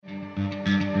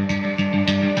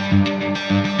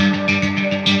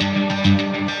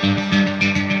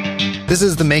This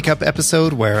is the makeup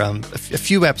episode where a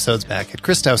few episodes back at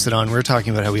Chris Dowsett on, we were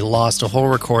talking about how we lost a whole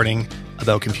recording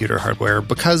about computer hardware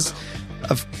because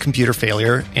of computer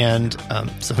failure. And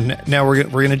so now we're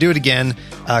going to do it again.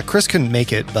 Chris couldn't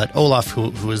make it, but Olaf,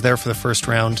 who was there for the first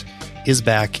round, is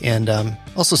back and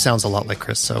also sounds a lot like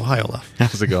Chris. So hi, Olaf.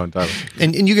 How's it going, Tyler?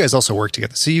 And you guys also work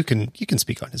together, so you can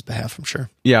speak on his behalf, I'm sure.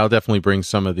 Yeah, I'll definitely bring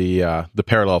some of the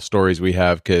parallel stories we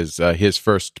have because his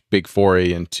first big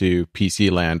foray into PC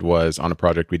land was on a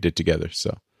project we did together.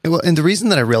 So. Well, and the reason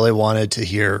that I really wanted to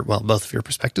hear, well, both of your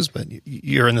perspectives, but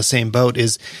you're in the same boat,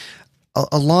 is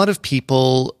a lot of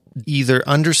people either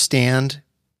understand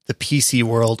the PC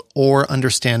world or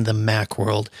understand the Mac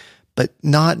world, but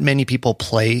not many people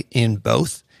play in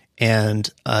both. And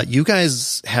you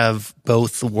guys have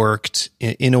both worked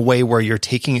in a way where you're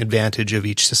taking advantage of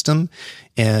each system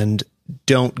and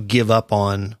don't give up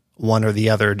on one or the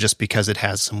other just because it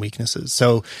has some weaknesses.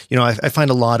 So, I find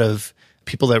a lot of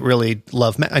people that really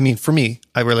love Mac. I mean, for me,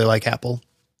 I really like Apple.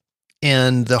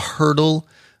 And the hurdle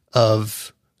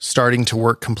of starting to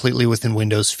work completely within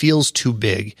Windows feels too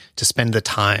big to spend the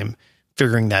time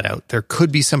figuring that out. There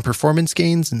could be some performance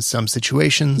gains in some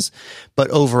situations, but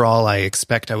overall, I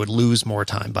expect I would lose more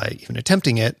time by even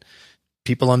attempting it.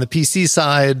 People on the PC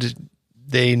side,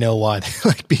 they know why they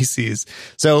like PCs.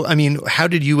 So, I mean, how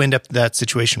did you end up in that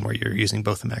situation where you're using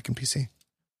both a Mac and PC?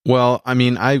 Well, I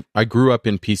mean, I grew up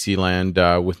in PC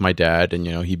land with my dad, and,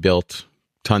 he built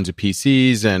tons of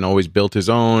PCs and always built his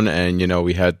own. And,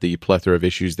 we had the plethora of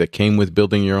issues that came with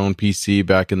building your own PC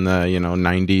back in the,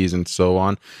 90s and so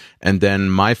on. And then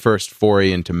my first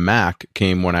foray into Mac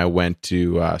came when I went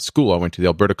to school. I went to the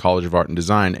Alberta College of Art and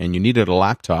Design, and you needed a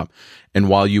laptop. And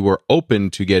while you were open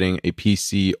to getting a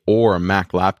PC or a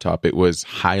Mac laptop, it was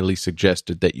highly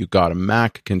suggested that you got a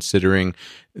Mac, considering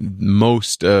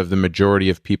most of the majority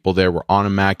of people there were on a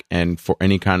Mac, and for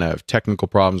any kind of technical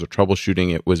problems or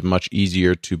troubleshooting, it was much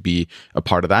easier to be a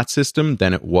part of that system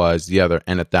than it was the other.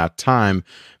 And at that time,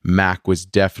 Mac was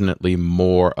definitely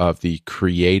more of the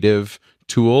creative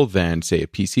tool than, say, a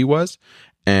PC was.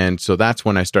 And so that's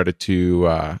when I started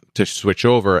to switch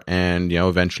over, and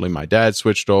eventually my dad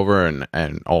switched over,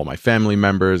 and all my family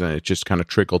members, and it just kind of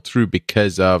trickled through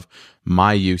because of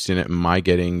my use in it and my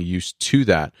getting used to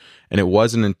that. And it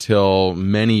wasn't until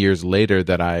many years later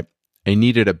that I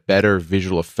needed a better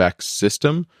visual effects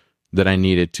system that I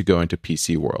needed to go into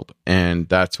PC world. And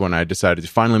that's when I decided to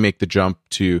finally make the jump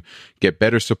to get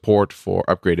better support for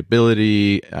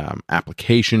upgradability.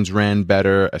 Applications ran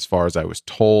better as far as I was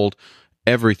told.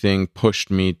 Everything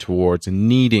pushed me towards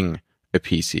needing a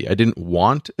PC. I didn't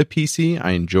want a PC.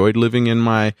 I enjoyed living in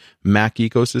my Mac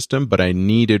ecosystem, but I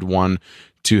needed one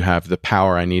to have the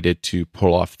power I needed to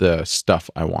pull off the stuff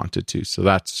I wanted to. So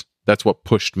that's what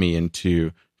pushed me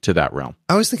into that realm.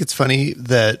 I always think it's funny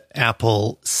that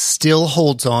Apple still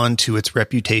holds on to its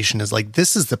reputation as like,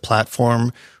 this is the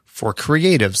platform for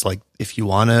creatives. Like, if you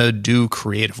want to do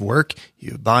creative work,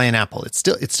 you buy an Apple. It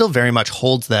still very much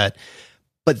holds that.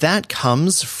 But that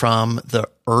comes from the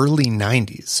early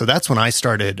 90s. So that's when I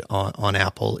started on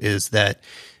Apple, is that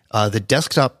the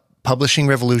desktop publishing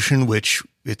revolution, which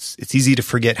it's easy to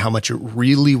forget how much it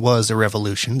really was a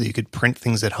revolution, that you could print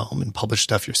things at home and publish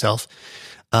stuff yourself,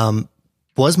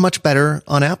 was much better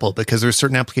on Apple because there are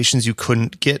certain applications you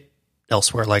couldn't get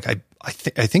elsewhere. Like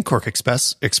I think Quark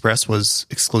Express was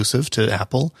exclusive to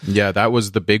Apple. Yeah, that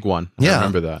was the big one. I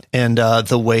remember that. And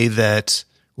the way that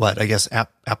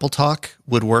Apple Talk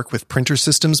would work with printer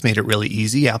systems made it really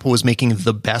easy. Apple was making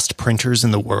the best printers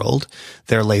in the world.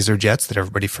 They're laser jets that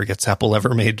everybody forgets Apple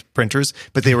ever made printers,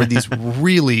 but they were these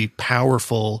really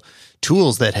powerful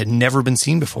tools that had never been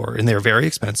seen before. And they were very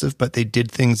expensive, but they did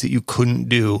things that you couldn't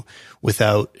do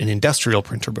without an industrial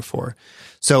printer before.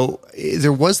 So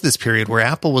there was this period where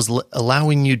Apple was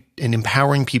allowing you and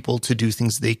empowering people to do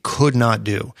things they could not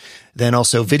do. Then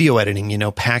also video editing,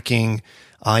 packing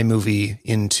iMovie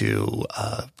into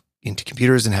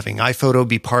computers and having iPhoto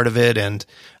be part of it. And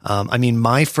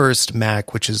my first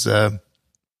Mac, which is a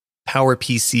Power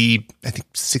PC, I think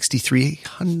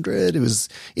 6300. It was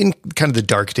in kind of the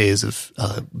dark days of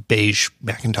beige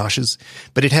Macintoshes,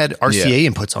 but it had RCA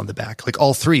inputs on the back, like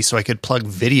all three, so I could plug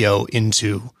video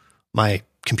into my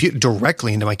computer,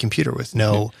 directly into my computer with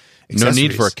no accessories. No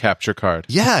need for a capture card.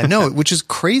 Yeah, no, which is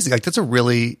crazy. Like, that's a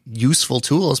really useful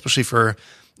tool, especially for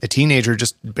a teenager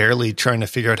just barely trying to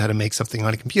figure out how to make something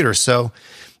on a computer. So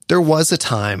there was a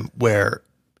time where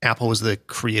Apple was the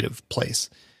creative place.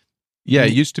 Yeah,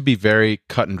 it used to be very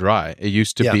cut and dry. It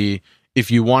used to be, if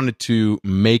you wanted to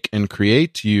make and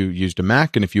create, you used a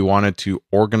Mac. And if you wanted to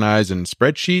organize in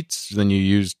spreadsheets, then you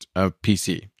used a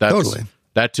PC.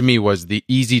 That to me was the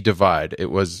easy divide.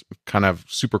 It was kind of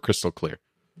super crystal clear.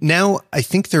 Now, I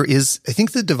think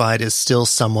the divide is still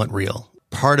somewhat real.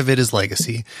 Part of it is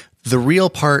legacy. The real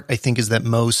part, I think, is that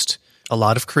a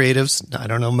lot of creatives, I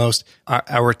don't know most,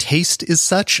 our taste is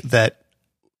such that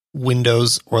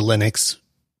Windows or Linux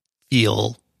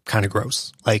feel kind of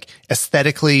gross. Like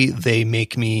aesthetically, they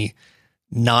make me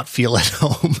not feel at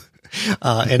home.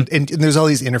 And there's all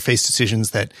these interface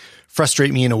decisions that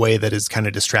frustrate me in a way that is kind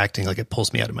of distracting. Like it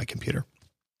pulls me out of my computer.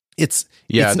 That's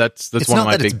one of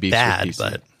my big beefs with PC.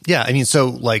 But yeah, I mean, so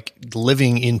like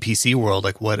living in PC world,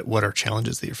 like what are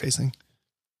challenges that you're facing?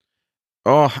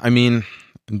 Oh, I mean,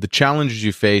 the challenges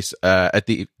you face at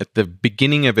the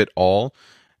beginning of it all,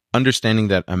 understanding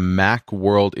that a Mac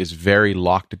world is very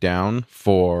locked down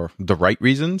for the right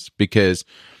reasons, because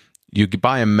you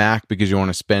buy a Mac because you want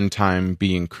to spend time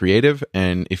being creative,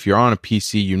 and if you're on a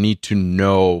PC, you need to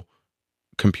know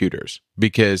computers,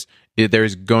 because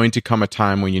there's going to come a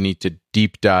time when you need to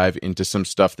deep dive into some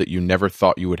stuff that you never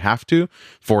thought you would have to.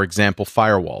 For example,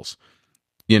 firewalls.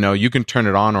 You can turn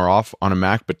it on or off on a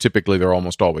Mac, but typically they're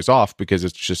almost always off because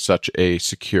it's just such a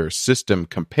secure system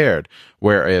compared.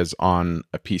 Whereas on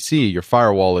a PC, your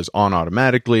firewall is on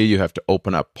automatically. You have to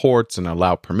open up ports and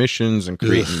allow permissions and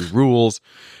create new rules.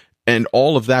 And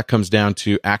all of that comes down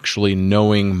to actually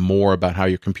knowing more about how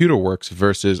your computer works,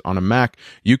 versus on a Mac,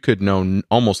 you could know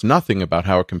almost nothing about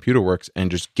how a computer works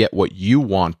and just get what you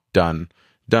want done,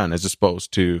 as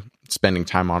opposed to spending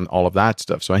time on all of that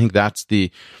stuff. So I think that's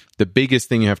the biggest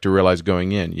thing you have to realize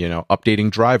going in,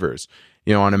 updating drivers.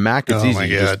 On a Mac, it's easy.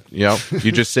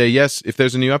 You just say, yes, if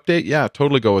there's a new update, yeah,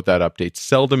 totally go with that update.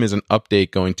 Seldom is an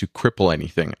update going to cripple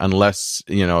anything unless,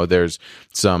 there's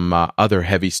some other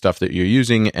heavy stuff that you're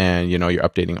using and, you're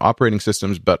updating operating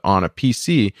systems. But on a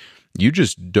PC, you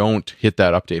just don't hit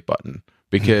that update button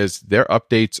because their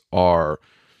updates are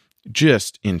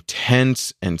just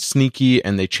intense and sneaky,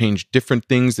 and they change different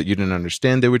things that you didn't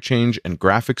understand they would change, and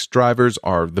graphics drivers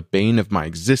are the bane of my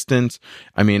existence.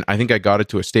 I mean, I think I got it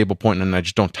to a stable point and I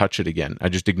just don't touch it again. I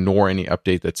just ignore any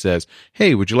update that says,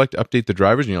 hey, would you like to update the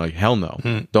drivers? And you're like, hell no,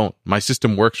 don't. My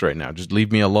system works right now. Just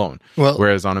leave me alone. Well,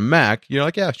 whereas on a Mac, you're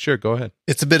like, yeah, sure, go ahead.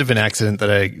 It's a bit of an accident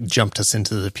that I jumped us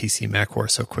into the PC Mac war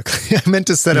so quickly. I meant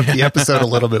to set up the episode a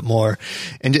little bit more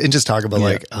and just talk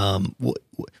about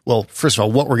well, first of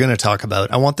all, what we're going to talk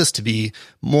about. I want this to be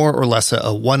more or less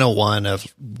a 101 of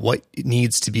what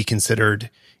needs to be considered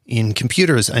in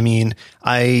computers. I mean,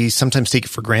 I sometimes take it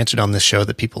for granted on this show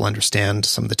that people understand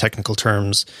some of the technical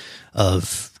terms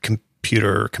of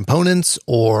computer components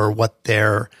or what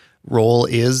their role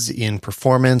is in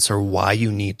performance or why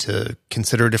you need to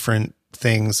consider different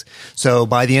things. So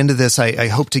by the end of this, I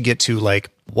hope to get to like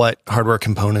what hardware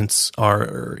components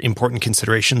are important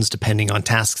considerations depending on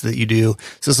tasks that you do.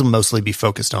 So this will mostly be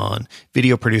focused on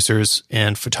video producers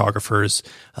and photographers.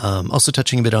 Also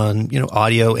touching a bit on,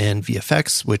 audio and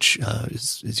VFX, which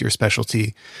is your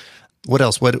specialty. What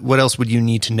else? What else would you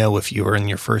need to know if you were in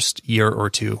your first year or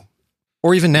two?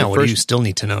 Or even now, what do you still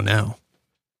need to know now?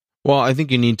 Well, I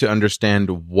think you need to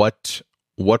understand what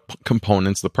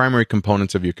components, the primary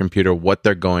components of your computer, what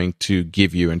they're going to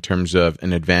give you in terms of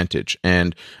an advantage.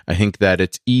 And I think that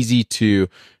it's easy to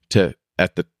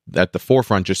at the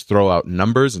forefront just throw out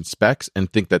numbers and specs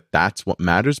and think that that's what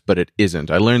matters, but it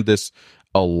isn't. I learned this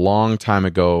a long time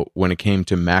ago when it came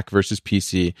to Mac versus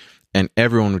PC, and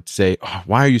everyone would say, oh,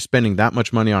 why are you spending that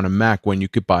much money on a Mac when you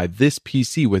could buy this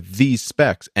PC with these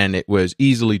specs? And it was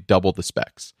easily double the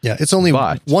specs. Yeah, it's only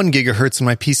 1 gigahertz and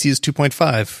my PC is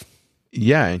 2.5.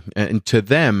 Yeah, and to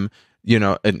them,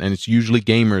 and it's usually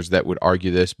gamers that would argue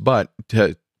this, but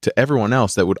to everyone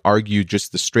else that would argue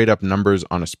just the straight up numbers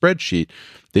on a spreadsheet,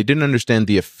 they didn't understand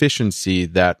the efficiency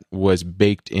that was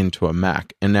baked into a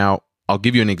Mac. And now I'll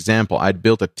give you an example. I'd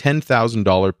built a $10,000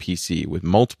 PC with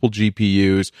multiple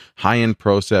GPUs, high-end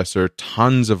processor,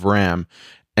 tons of RAM,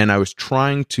 and I was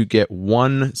trying to get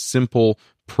one simple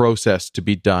process to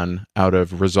be done out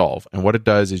of Resolve. And what it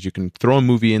does is you can throw a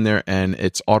movie in there and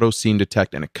it's auto scene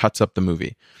detect and it cuts up the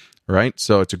movie, right?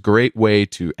 So it's a great way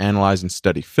to analyze and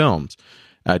study films.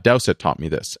 Dowsett taught me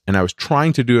this, and I was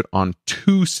trying to do it on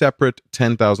 2 separate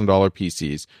 $10,000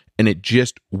 PCs, and it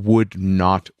just would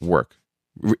not work.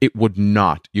 It would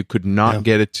not. You could not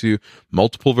get it to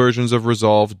multiple versions of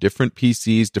Resolve, different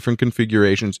PCs, different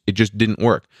configurations. It just didn't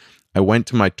work. I went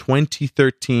to my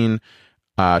 2013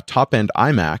 top-end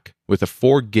iMac with a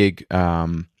 4 gig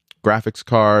graphics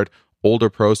card, older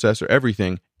processor,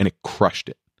 everything, and it crushed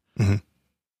it. Mm-hmm.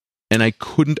 And I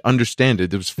couldn't understand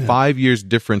it. There was 5 years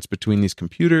difference between these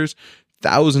computers,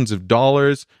 thousands of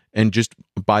dollars, and just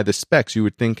by the specs, you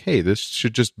would think, hey, this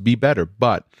should just be better.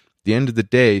 But at the end of the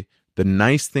day, The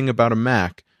nice thing about a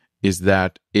Mac is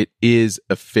that it is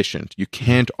efficient. You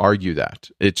can't argue that.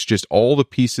 It's just all the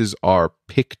pieces are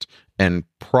picked and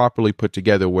properly put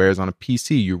together, whereas on a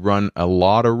PC, you run a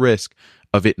lot of risk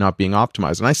of it not being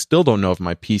optimized. And I still don't know if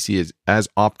my PC is as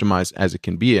optimized as it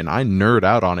can be, and I nerd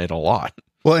out on it a lot.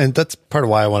 Well, and that's part of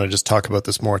why I want to just talk about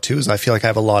this more too, is I feel like I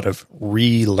have a lot of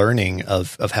relearning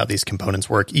of how these components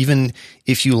work. Even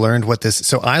if you learned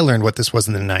so I learned what this was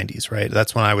in the 90s, right?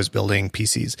 That's when I was building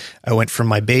PCs. I went from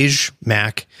my beige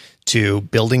Mac to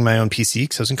building my own PC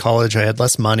because I was in college. I had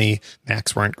less money.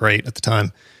 Macs weren't great at the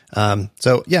time.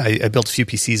 So yeah, I built a few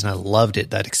PCs and I loved it.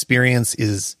 That experience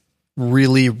is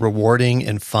really rewarding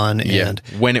and fun. And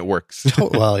when it works.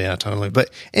 Well, yeah, totally.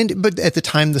 But at the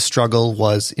time, the struggle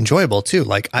was enjoyable too.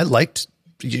 Like I liked,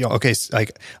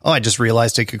 I just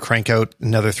realized I could crank out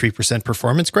another 3%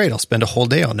 performance. Great. I'll spend a whole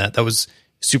day on that. That was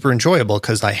super enjoyable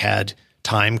because I had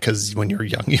time, because when you're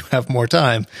young, you have more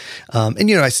time. And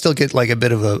I still get like a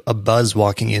bit of a buzz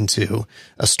walking into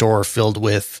a store filled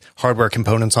with hardware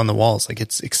components on the walls. Like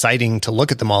it's exciting to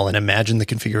look at them all and imagine the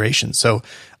configuration. So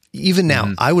even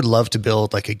now, I would love to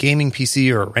build like a gaming PC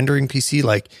or a rendering PC.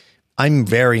 Like I'm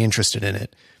very interested in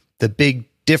it. The big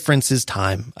difference is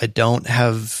time. I don't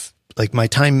have, like, my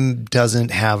time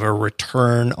doesn't have a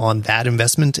return on that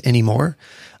investment anymore.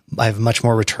 I have much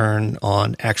more return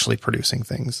on actually producing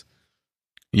things.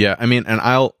 Yeah, I mean, and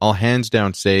I'll hands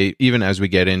down say, even as we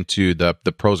get into the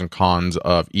pros and cons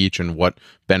of each and what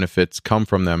benefits come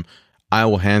from them, I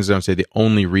will hands down say the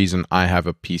only reason I have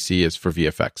a PC is for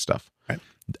VFX stuff. Right.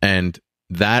 And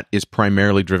that is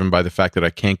primarily driven by the fact that I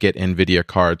can't get NVIDIA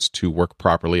cards to work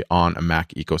properly on a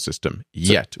Mac ecosystem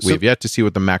yet. We have yet to see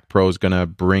what the Mac Pro is going to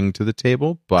bring to the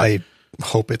table, but I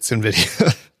hope it's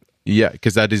NVIDIA. Yeah,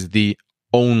 because that is the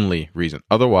only reason.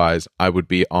 Otherwise, I would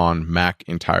be on Mac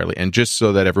entirely. And just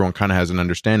so that everyone kind of has an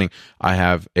understanding, I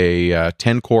have a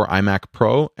 10-core iMac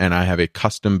Pro, and I have a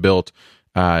custom-built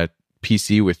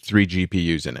PC with 3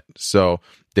 GPUs in it. So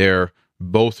they're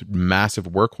both massive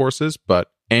workhorses,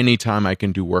 but anytime I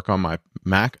can do work on my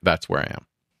Mac, that's where I am.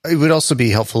 It would also be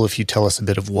helpful if you tell us a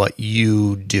bit of what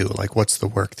you do. Like, what's the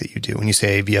work that you do? When you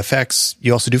say VFX,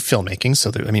 you also do filmmaking.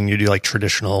 So, you do like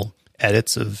traditional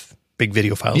edits of big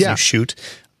video files you shoot.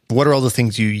 What are all the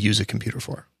things you use a computer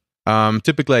for?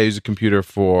 Typically, I use a computer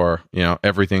for,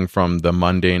 everything from the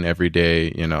mundane,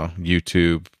 everyday,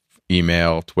 YouTube,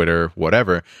 email, Twitter,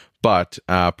 whatever. But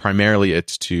primarily,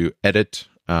 it's to edit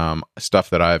stuff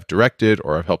that I've directed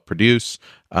or I've helped produce,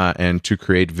 and to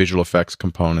create visual effects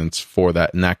components for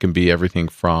that. And that can be everything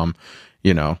from,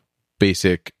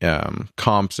 basic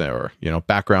comps or,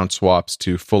 background swaps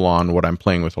to full on what I'm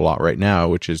playing with a lot right now,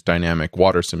 which is dynamic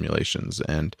water simulations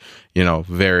and,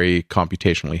 very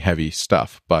computationally heavy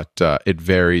stuff. But it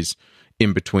varies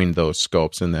in between those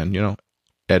scopes, and then,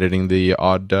 editing the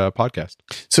odd podcast.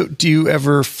 So do you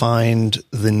ever find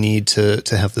the need to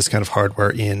have this kind of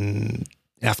hardware in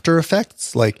After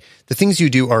Effects? Like, the things you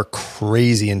do are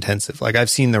crazy intensive. Like, I've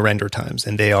seen the render times,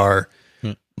 and they are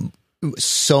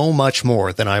so much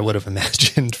more than I would have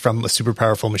imagined from a super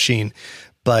powerful machine.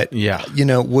 But yeah,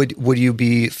 would you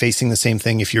be facing the same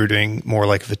thing if you were doing more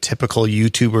like the typical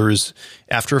YouTuber's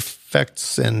After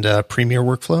Effects and Premiere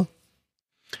workflow?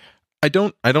 I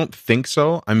don't think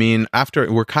so. I mean,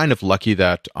 we're kind of lucky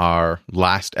that our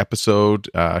last episode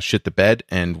shit the bed,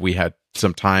 and we had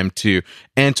some time to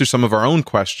answer some of our own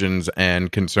questions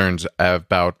and concerns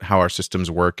about how our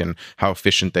systems work and how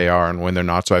efficient they are and when they're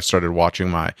not. So I started watching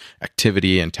my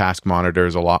activity and task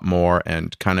monitors a lot more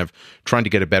and kind of trying to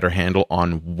get a better handle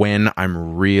on when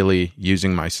I'm really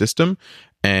using my system.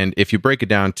 And if you break it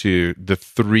down to the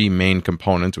three main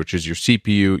components, which is your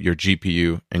CPU, your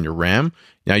GPU, and your RAM,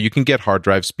 now you can get hard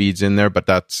drive speeds in there, but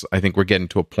I think we're getting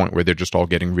to a point where they're just all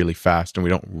getting really fast, and we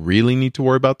don't really need to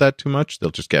worry about that too much. They'll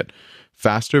just get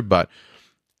faster. But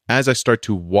as I start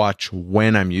to watch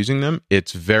when I'm using them,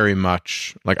 it's very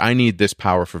much like I need this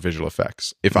power for visual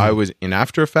effects. If I was in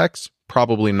After Effects,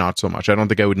 probably not so much. I don't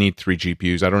think I would need 3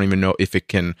 GPUs. I don't even know if it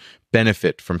can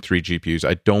benefit from 3 GPUs.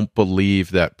 I don't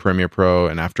believe that Premiere Pro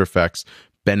and After Effects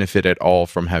benefit at all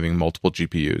from having multiple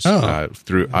GPUs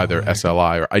through either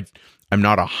SLI or I'm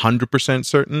not 100%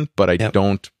 certain, but I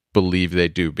don't believe they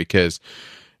do because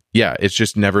it's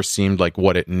just never seemed like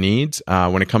what it needs.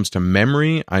 When it comes to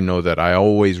memory, I know that I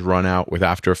always run out with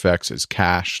After Effects as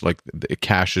cache. Like the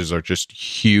caches are just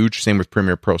huge. Same with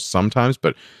Premiere Pro sometimes,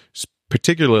 but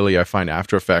particularly I find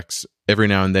After Effects, every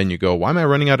now and then you go, why am I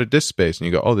running out of disk space? And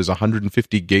you go, there's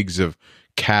 150 gigs of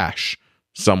cache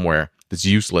somewhere that's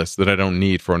useless that I don't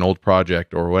need for an old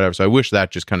project or whatever. So I wish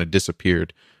that just kind of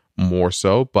disappeared more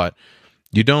so, but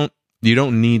you don't you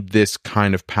don't need this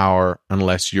kind of power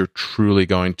unless you're truly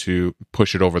going to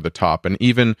push it over the top. And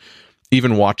even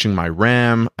watching my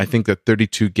RAM, I think that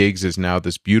 32 gigs is now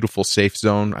this beautiful safe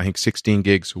zone. I think 16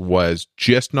 gigs was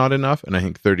just not enough, and I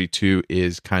think 32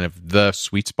 is kind of the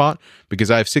sweet spot, because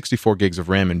I have 64 gigs of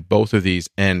RAM in both of these,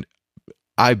 and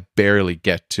I barely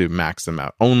get to max them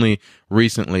out. Only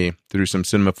recently, through some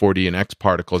Cinema 4D and X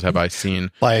particles, have I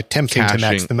seen by attempting to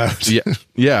max them out.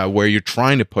 yeah, where you're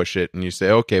trying to push it, and you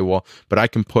say, okay, well, but I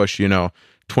can push,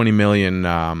 20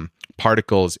 million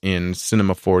particles in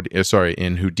Cinema 4D,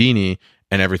 in Houdini,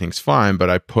 and everything's fine.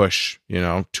 But I push,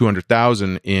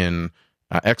 200,000 in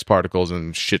X particles,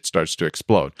 and shit starts to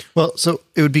explode. Well, so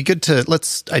it would be good to,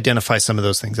 let's identify some of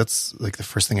those things. That's like the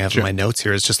first thing I have in my notes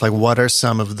here is just like, what are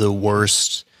some of the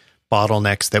worst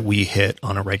bottlenecks that we hit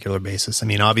on a regular basis? I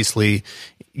mean, obviously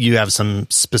you have some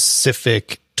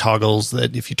specific toggles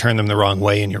that if you turn them the wrong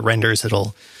way in your renders,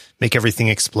 it'll make everything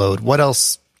explode. What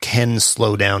else can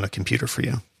slow down a computer for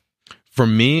you? For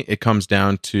me, it comes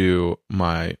down to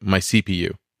my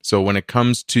CPU. So when it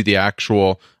comes to the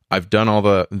actual, I've done all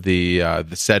the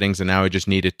settings, and now I just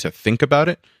needed to think about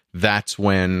it. That's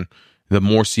when the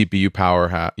more CPU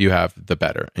power you have, the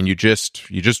better. And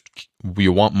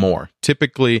you want more.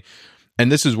 Typically,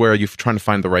 and this is where you're trying to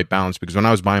find the right balance, because when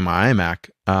I was buying my iMac,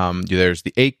 there's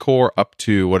the 8 core up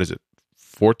to,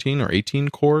 14 or 18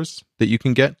 cores that you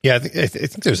can get. Yeah, I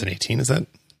think there's an 18. Is that?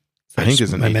 I think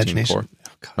there's an 18 core.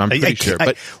 I'm pretty sure.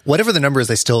 But whatever the number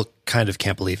is, I still kind of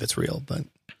can't believe it's real. But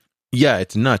yeah,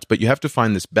 it's nuts. But you have to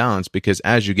find this balance, because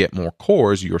as you get more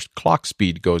cores, your clock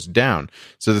speed goes down.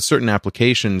 So there's certain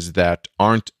applications that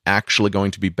aren't actually going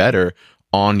to be better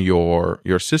on your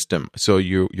system. So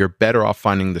you're better off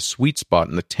finding the sweet spot,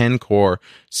 and the 10 core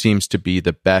seems to be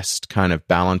the best kind of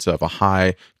balance of a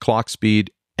high clock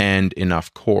speed and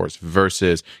enough cores,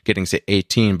 versus getting, say,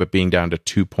 18 but being down to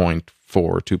 2.4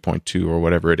 or 2.2 or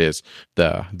whatever it is,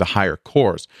 the higher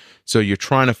cores. So you're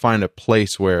trying to find a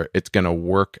place where it's going to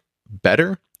work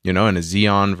better, in a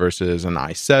Xeon versus an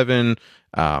i7,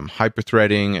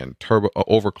 hyperthreading and turbo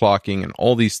overclocking and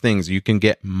all these things. You can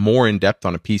get more in depth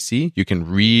on a PC. You can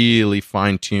really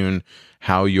fine tune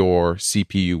how your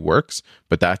CPU works,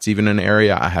 but that's even an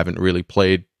area I haven't really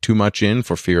played too much in,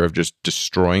 for fear of just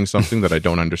destroying something that I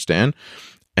don't understand.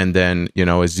 And then, a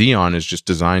Xeon is just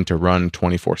designed to run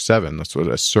 24/7. That's what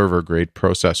a server grade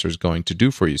processor is going to do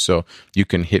for you. So you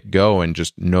can hit go and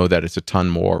just know that it's a ton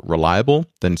more reliable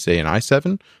than, say, an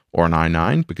i7 or an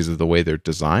i9, because of the way they're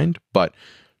designed. But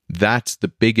that's the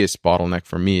biggest bottleneck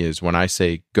for me, is when I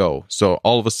say go. So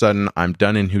all of a sudden I'm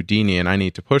done in Houdini and I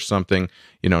need to push something,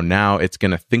 now it's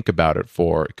going to think about it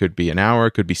for, it could be an hour,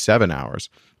 it could be 7 hours.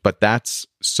 But that's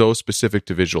so specific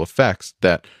to visual effects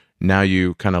that now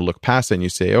you kind of look past it and you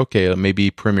say, okay, maybe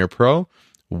Premiere Pro,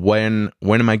 when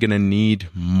am I going to need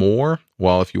more?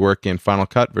 Well, if you work in Final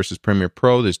Cut versus Premiere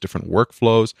Pro, there's different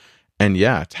workflows. And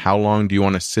yeah, it's how long do you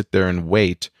want to sit there and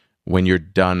wait when you're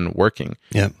done working?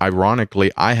 Yeah.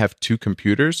 Ironically, I have 2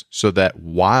 computers, so that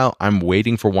while I'm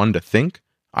waiting for one to think,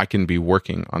 I can be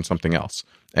working on something else.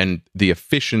 And the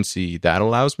efficiency that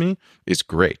allows me is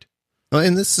great. Well,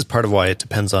 and this is part of why it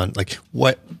depends on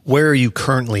where are you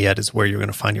currently at is where you're going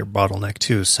to find your bottleneck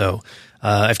too. So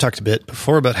I've talked a bit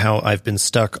before about how I've been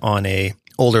stuck on a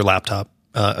older laptop.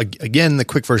 Again, the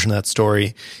quick version of that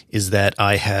story is that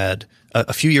I had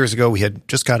a few years ago, we had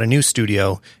just got a new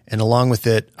studio, and along with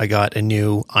it, I got a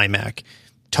new iMac,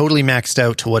 totally maxed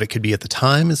out to what it could be at the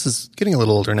time. This is getting a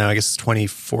little older now. I guess it's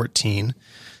 2014.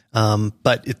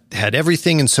 But it had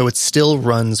everything, and so it still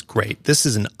runs great. This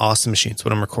is an awesome machine. It's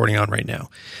what I'm recording on right now.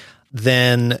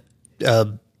 Then a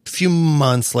few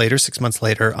months later, 6 months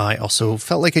later, I also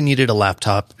felt like I needed a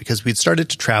laptop because we'd started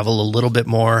to travel a little bit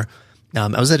more. I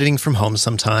was editing from home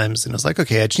sometimes, and I was like,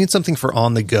 okay, I just need something for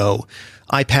on the go.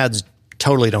 iPads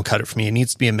totally don't cut it for me. It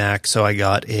needs to be a Mac, so I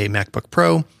got a MacBook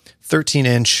Pro,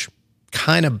 13-inch,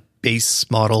 kind of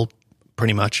base model,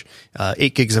 pretty much,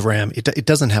 8 gigs of RAM. It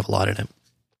doesn't have a lot in it.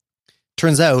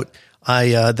 Turns out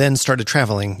I then started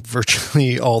traveling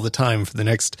virtually all the time for the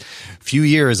next few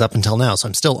years up until now. So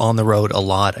I'm still on the road a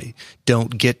lot. I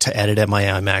don't get to edit at my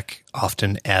iMac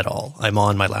often at all. I'm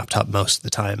on my laptop most of the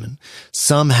time. And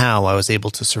somehow I was able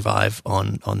to survive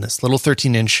on this little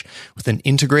 13-inch with an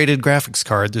integrated graphics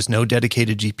card. There's no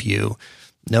dedicated GPU,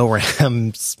 no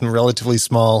RAM, relatively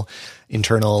small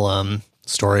internal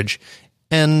strorage.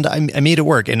 And I made it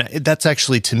work. And that's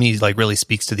actually, to me, like really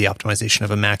speaks to the optimization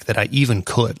of a Mac that I even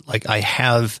could. Like I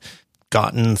have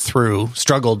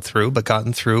struggled through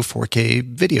 4K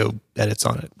video edits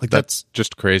on it. Like that's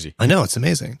just crazy. I know, it's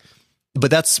amazing.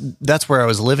 But that's where I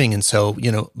was living. And so,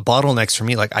 bottlenecks for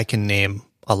me, like I can name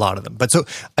a lot of them. But so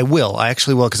I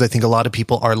actually will, because I think a lot of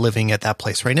people are living at that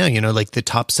place right now. Like the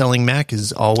top selling Mac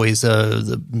is always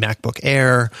the MacBook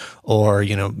Air, or,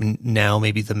 now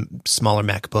maybe the smaller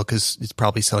MacBook is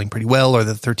probably selling pretty well, or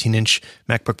the 13-inch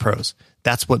MacBook Pros.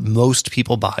 That's what most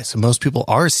people buy. So most people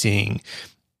are seeing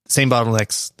the same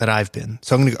bottlenecks that I've been.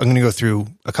 So I'm going to go through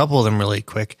a couple of them really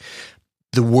quick.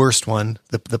 The worst one,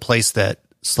 the place that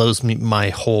slows my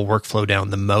whole workflow down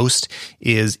the most,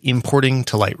 is importing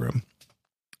to Lightroom.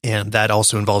 And that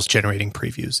also involves generating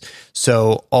previews.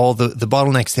 So all the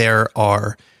bottlenecks there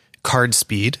are card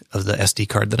speed of the SD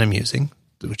card that I'm using,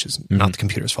 which is not the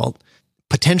computer's fault.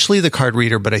 Potentially the card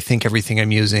reader, but I think everything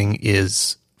I'm using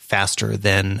is faster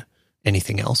than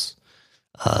anything else.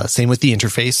 Same with the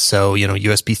interface. So,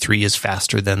 USB 3 is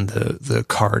faster than the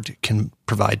card can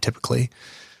provide typically.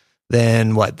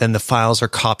 Then what? Then the files are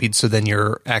copied. So then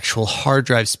your actual hard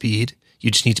drive speed,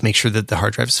 you just need to make sure that the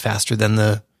hard drive is faster than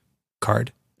the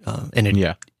card.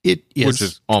 It is, which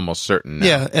is almost certain now.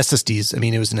 Yeah, SSDs. I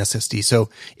mean, it was an SSD. So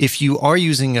if you are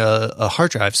using a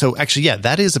hard drive, so actually,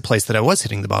 that is a place that I was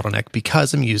hitting the bottleneck,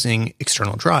 because I'm using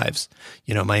external drives.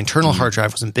 My internal hard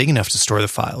drive wasn't big enough to store the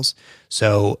files.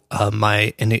 So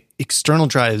my external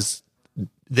drives,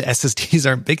 the SSDs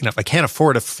aren't big enough. I can't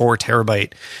afford a 4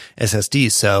 terabyte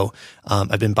SSD. So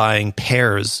I've been buying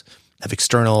pairs of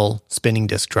external spinning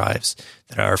disk drives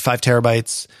that are 5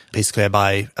 terabytes. Basically, I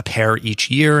buy a pair each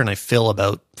year, and I fill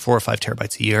about 4 or 5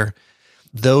 terabytes a year.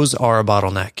 Those are a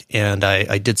bottleneck, and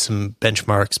I did some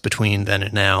benchmarks between then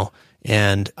and now,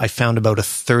 and I found about a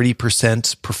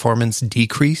 30% performance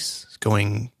decrease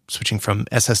switching from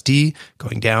SSD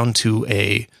going down to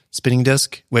a spinning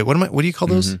disk. Wait, what do you call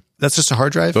those? That's just a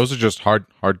hard drive? Those are just hard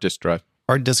disk drive.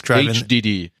 Hard disk drive.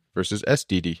 HDD. Versus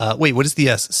SDD. Wait, what is the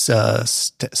S?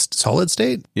 Solid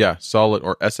state? Yeah, solid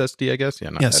or SSD, I guess.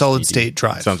 Yeah, solid state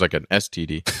drive. Sounds like an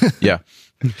STD. Yeah.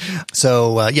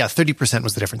 So 30%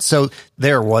 was the difference. So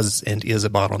there was and is a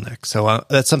bottleneck. So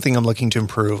that's something I'm looking to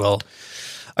improve.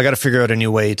 I got to figure out a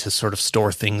new way to sort of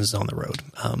store things on the road.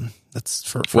 That's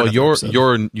for your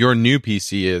new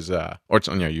PC is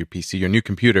your new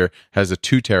computer has a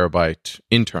 2 terabyte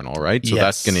internal, right? So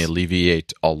that's going to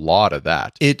alleviate a lot of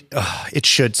that. It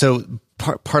should. So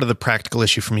part of the practical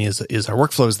issue for me is our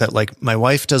workflow is that, like, my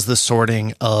wife does the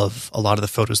sorting of a lot of the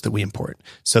photos that we import.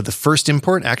 So the first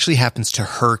import actually happens to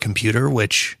her computer,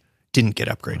 which didn't get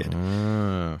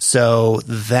upgraded. So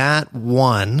that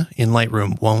one in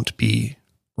Lightroom won't be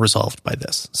resolved by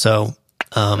this. So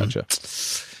gotcha.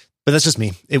 But that's just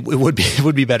me. It would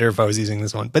be better if I was using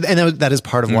this one. But that is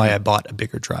part of why I bought a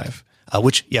bigger drive.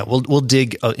 Which we'll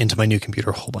dig into my new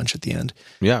computer a whole bunch at the end.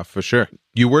 Yeah, for sure.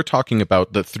 You were talking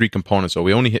about the 3 components, so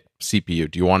we only hit CPU.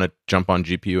 Do you want to jump on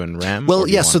GPU and RAM? Well,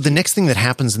 yeah. So the next thing that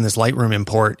happens in this Lightroom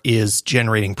import is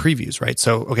generating previews, right?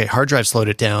 So hard drive slowed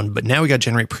it down, but now we got to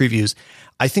generate previews.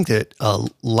 I think that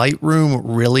Lightroom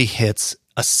really hits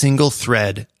a single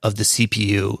thread of the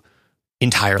CPU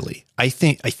entirely. I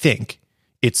think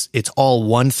it's all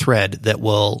one thread that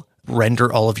will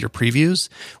render all of your previews,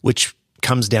 which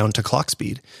comes down to clock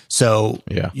speed. So,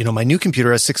 my new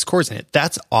computer has 6 cores in it.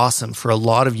 That's awesome for a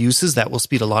lot of uses. That will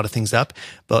speed a lot of things up.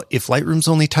 But if Lightroom's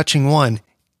only touching one,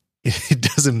 it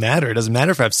doesn't matter. It doesn't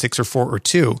matter if I have 6 or 4 or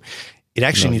 2. It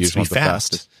actually needs to be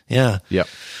fast. Yeah. Yep.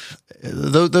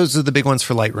 Those are the big ones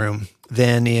for Lightroom.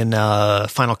 Then in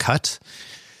Final Cut,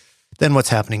 then what's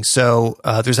happening? So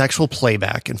there's actual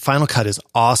playback, and Final Cut is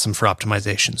awesome for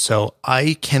optimization. So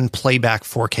I can play back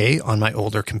 4K on my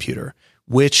older computer,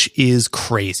 which is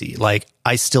crazy. Like,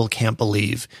 I still can't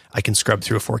believe I can scrub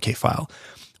through a 4K file.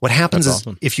 What happens is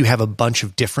if you have a bunch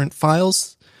of different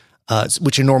files,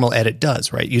 which a normal edit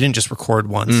does, right? You didn't just record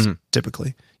once,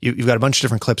 typically. You've got a bunch of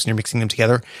different clips and you're mixing them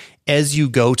together. As you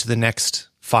go to the next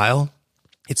file,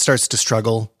 it starts to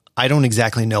struggle. I don't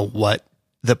exactly know what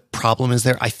the problem is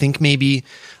there. I think maybe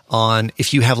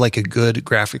if you have like a good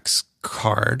graphics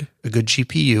card, a good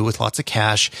GPU with lots of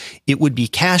cache, it would be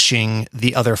caching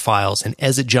the other files. And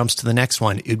as it jumps to the next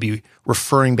one, it would be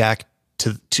referring back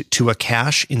to a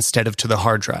cache instead of to the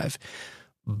hard drive.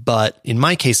 But in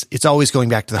my case, it's always going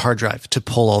back to the hard drive to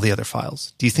pull all the other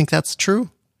files. Do you think that's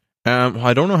true?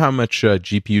 I don't know how much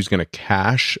GPU is going to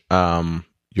cache.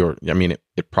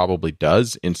 It probably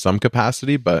does in some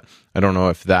capacity, but I don't know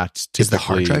if that's typically... Is the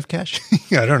hard drive cache?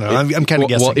 I don't know. I'm kind of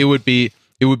guessing. Well, it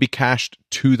would be cached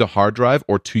to the hard drive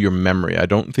or to your memory. I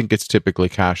don't think it's typically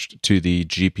cached to the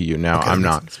GPU. Now, I'm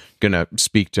not going to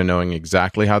speak to knowing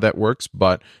exactly how that works,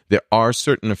 but there are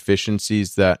certain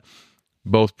efficiencies that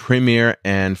both Premiere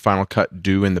and Final Cut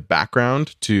do in the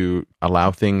background to allow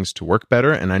things to work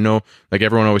better. And I know, like,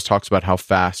 everyone always talks about how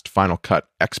fast Final Cut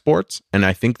exports, and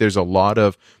I think there's a lot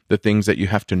of the things that you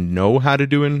have to know how to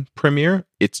do in Premiere,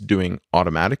 it's doing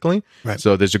automatically. Right.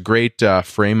 So there's a great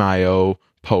Frame.io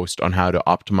post on how to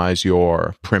optimize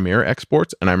your Premiere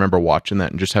exports, and I remember watching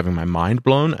that and just having my mind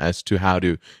blown as to how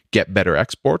to get better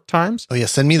export times. Oh yeah,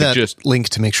 send me that link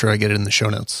to make sure I get it in the show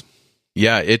notes.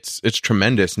 Yeah, it's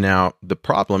tremendous. Now, the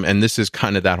problem, and this is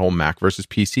kind of that whole Mac versus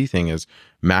PC thing, is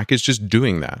Mac is just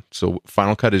doing that. So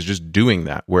Final Cut is just doing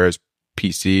that, whereas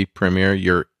PC, Premiere,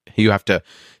 you have to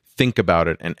think about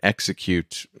it and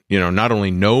execute, not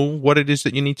only know what it is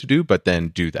that you need to do, but then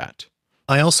do that.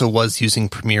 I also was using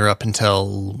Premiere up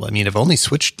until, I've only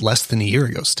switched less than a year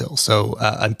ago still. So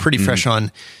I'm pretty fresh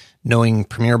on knowing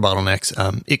Premiere bottlenecks.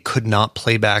 It could not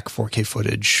play back 4K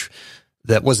footage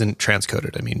that wasn't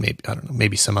transcoded.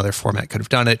 Maybe some other format could have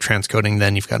done it. Transcoding,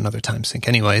 then you've got another time sync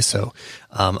anyway. So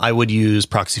I would use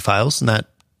proxy files, and that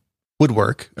would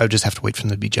work. I would just have to wait for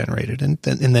them to be generated, and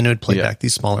then it would play back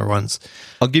these smaller ones.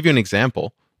 I'll give you an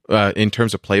example in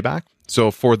terms of playback. So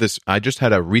for this, I just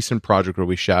had a recent project where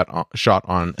we shot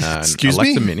on an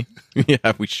Alexa Mini.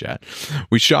 Yeah, we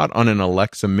shot on an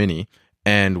Alexa Mini,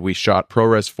 and we shot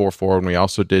ProRes 4.4, and we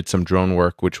also did some drone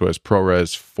work, which was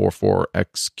ProRes 4.4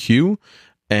 XQ,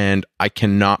 and I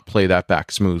cannot play that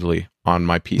back smoothly on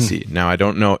my PC. Now, I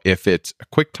don't know if it's a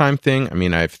QuickTime thing.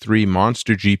 I have 3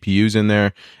 monster GPUs in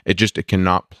there. It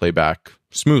cannot play back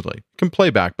smoothly. It can play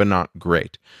back, but not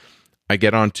great. I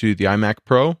get onto the iMac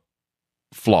Pro,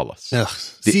 flawless. Ugh,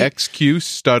 the XQ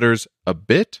stutters a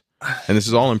bit, and this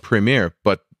is all in Premiere,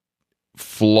 but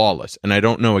flawless. And I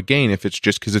don't know, again, if it's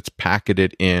just because it's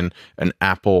packaged in an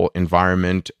Apple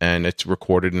environment and it's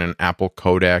recorded in an Apple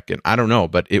codec, and I don't know,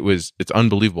 but it's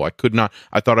unbelievable.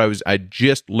 I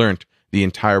just learned the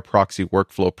entire proxy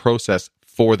workflow process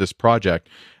for this project,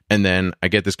 and then I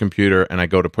get this computer and I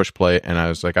go to push play, and I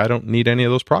was like, I don't need any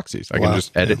of those proxies. I can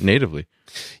just edit natively.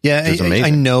 Yeah, I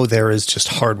know there is just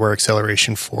hardware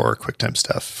acceleration for QuickTime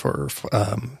stuff, for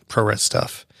ProRes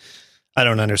stuff. I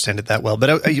don't understand it that well,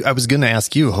 but I was going to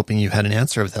ask you, hoping you had an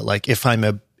answer of that. Like, if I'm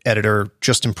a editor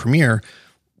just in Premiere,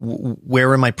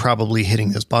 where am I probably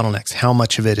hitting those bottlenecks? How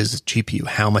much of it is GPU?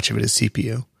 How much of it is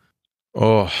CPU?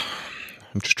 Oh,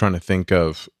 I'm just trying to think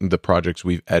of the projects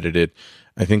we've edited.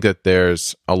 I think that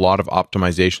there's a lot of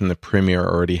optimization that Premiere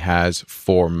already has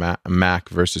for Mac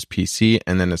versus PC.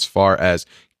 And then as far as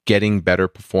getting better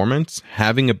performance,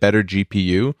 having a better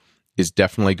GPU is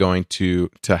definitely going to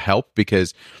help,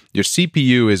 because your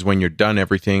CPU is when you're done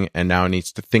everything and now it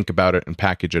needs to think about it and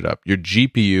package it up. Your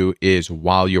GPU is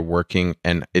while you're working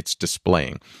and it's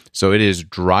displaying. So it is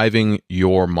driving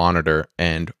your monitor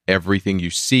and everything you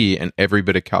see and every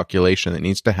bit of calculation that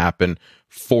needs to happen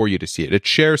for you to see it. It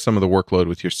shares some of the workload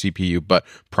with your CPU, but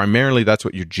primarily that's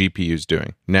what your GPU is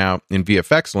doing. Now, in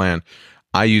VFX land,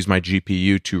 I use my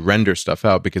GPU to render stuff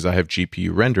out because I have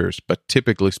GPU renders, but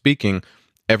typically speaking,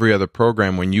 every other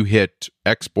program, when you hit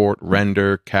export,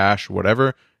 render, cache,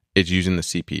 whatever, it's using the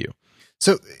CPU.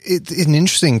 So an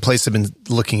interesting place I've been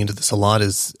looking into this a lot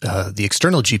is the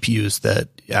external GPUs that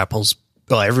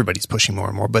everybody's pushing more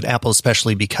and more, but Apple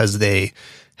especially, because they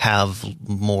have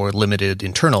more limited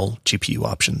internal GPU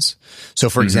options. So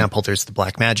for example, there's the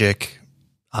Blackmagic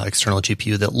external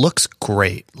GPU that looks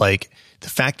great. Like, the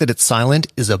fact that it's silent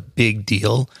is a big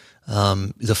deal.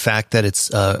 The fact that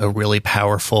it's a really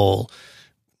powerful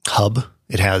hub,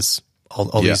 it has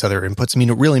all these other inputs.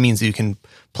 It really means that you can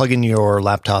plug in your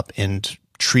laptop and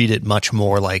treat it much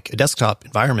more like a desktop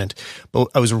environment. But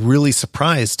I was really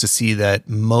surprised to see that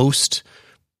most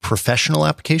professional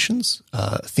applications,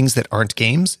 things that aren't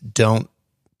games, don't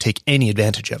take any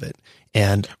advantage of it.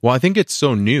 And I think it's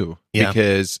so new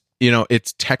because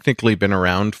it's technically been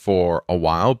around for a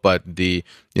while, but the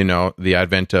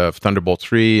advent of Thunderbolt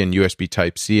 3 and USB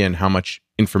Type-C and how much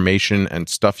information and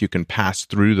stuff you can pass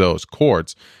through those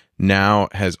cords now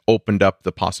has opened up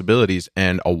the possibilities.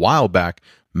 And a while back,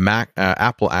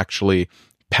 Apple actually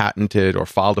patented or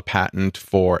filed a patent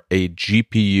for a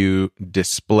GPU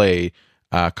display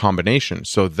combination,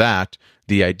 so that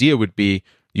the idea would be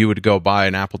you would go buy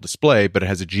an Apple display, but it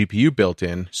has a GPU built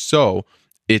in, so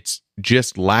it's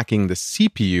just lacking the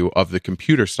CPU of the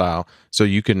computer style. So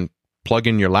you can plug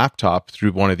in your laptop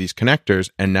through one of these connectors,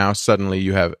 and now suddenly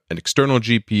you have an external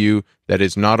GPU that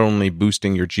is not only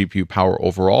boosting your GPU power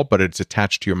overall, but it's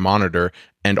attached to your monitor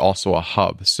and also a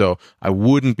hub. So I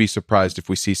wouldn't be surprised if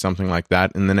we see something like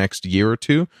that in the next year or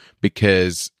two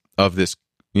because of this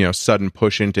sudden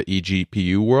push into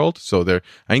eGPU world. So I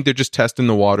think they're just testing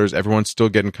the waters. Everyone's still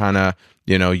getting kind of,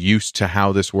 used to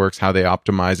how this works, how they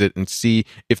optimize it, and see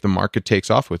if the market takes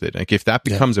off with it. Like if that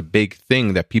becomes a big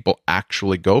thing that people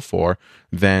actually go for,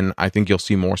 then I think you'll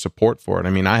see more support for it. I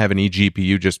mean, I have an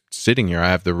eGPU just sitting here. I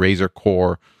have the Razer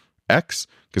Core X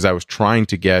because I was trying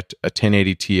to get a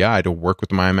 1080 Ti to work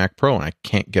with my iMac Pro and I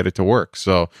can't get it to work.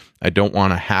 So I don't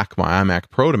want to hack my iMac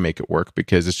Pro to make it work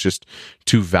because it's just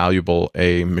too valuable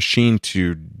a machine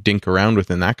to dink around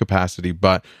with in that capacity.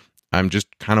 But I'm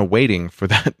just kind of waiting for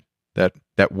that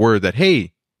word that,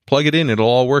 hey, plug it in, it'll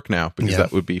all work now, because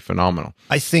that would be phenomenal.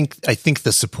 I think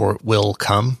the support will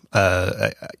come.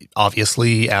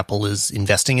 Obviously, Apple is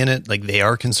investing in it. Like, they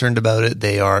are concerned about it.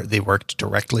 They worked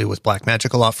directly with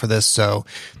Blackmagic a lot for this. So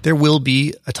there will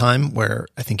be a time where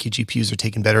I think eGPUs are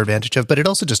taken better advantage of. But it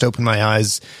also just opened my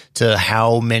eyes to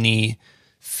how many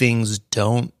things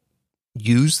don't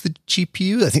use the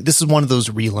GPU. I think this is one of those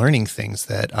relearning things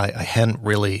that I hadn't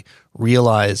really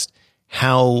realized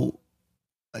how.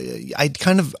 I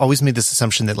kind of always made this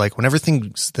assumption that, like, whenever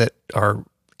things that are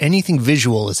anything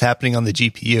visual is happening on the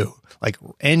GPU, like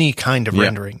any kind of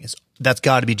rendering, that's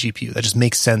got to be GPU. That just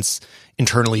makes sense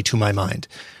internally to my mind.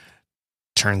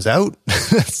 Turns out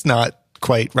that's not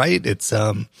quite right. It's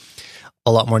a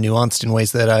lot more nuanced in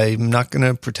ways that I'm not going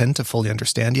to pretend to fully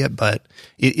understand yet. But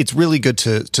it's really good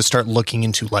to start looking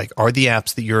into, like, are the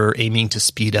apps that you're aiming to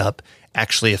speed up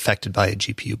actually affected by a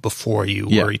GPU before you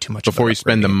worry too much, before you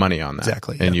spend the money on that.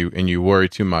 Exactly. And you worry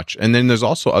too much. And then there's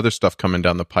also other stuff coming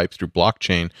down the pipe through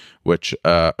blockchain, which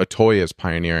Otoya is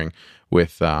pioneering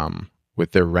with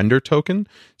their render token.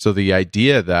 So the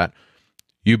idea that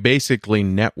you basically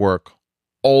network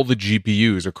all the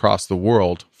GPUs across the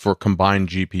world for combined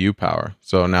GPU power.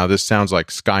 So now this sounds like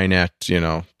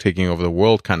Skynet, taking over the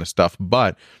world kind of stuff,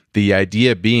 but the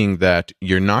idea being that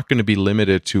you're not going to be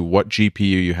limited to what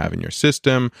GPU you have in your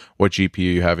system, what GPU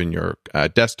you have in your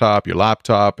desktop, your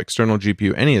laptop, external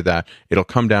GPU, any of that. It'll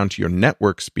come down to your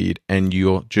network speed, and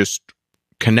you'll just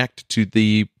connect to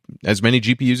as many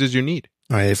GPUs as you need.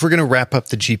 All right. If we're going to wrap up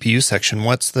the GPU section,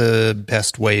 what's the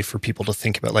best way for people to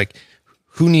think about, like,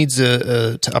 who needs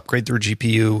to upgrade their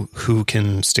GPU? Who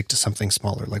can stick to something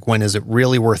smaller? Like, when is it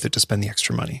really worth it to spend the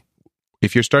extra money?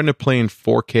 If you're starting to play in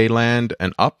 4K land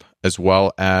and up, as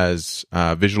well as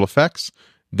visual effects,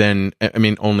 then, I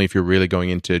mean, only if you're really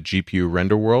going into GPU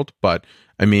render world. But,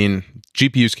 I mean,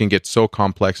 GPUs can get so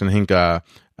complex. And I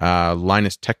think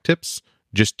Linus Tech Tips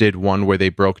just did one where they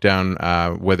broke down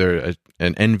whether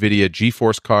an NVIDIA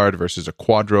GeForce card versus a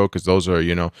Quadro, because those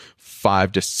are,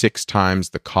 5 to 6 times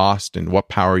the cost and what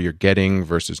power you're getting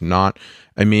versus not.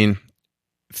 I mean,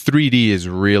 3D is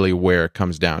really where it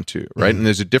comes down to, right? And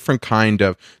there's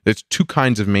there's two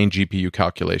kinds of main GPU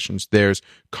calculations. There's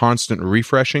constant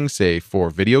refreshing, say for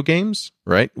video games,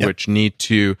 right? Which need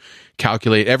to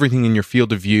calculate everything in your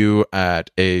field of view at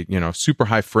a, super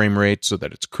high frame rate so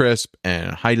that it's crisp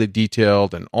and highly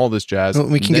detailed and all this jazz. Well,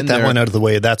 we can get that one out of the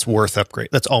way. That's worth upgrade.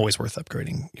 That's always worth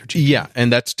upgrading your GPU. Yeah.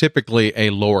 And that's typically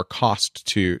a lower cost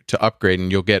to upgrade, and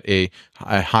you'll get a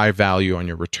high value on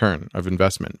your return of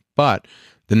investment. But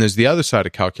then there's the other side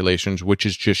of calculations, which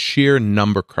is just sheer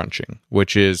number crunching,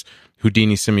 which is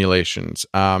Houdini simulations,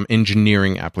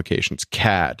 engineering applications,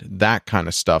 CAD, that kind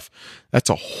of stuff. That's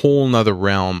a whole nother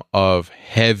realm of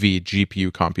heavy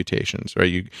GPU computations, right?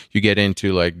 You get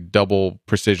into like double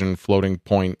precision floating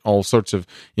point, all sorts of,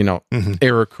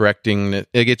 error correcting.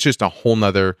 It's just a whole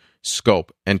nother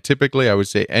scope. And typically I would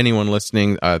say anyone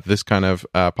listening this kind of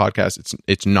podcast,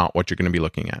 it's not what you're going to be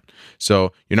looking at.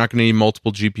 So you're not going to need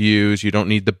multiple GPUs. You don't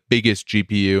need the biggest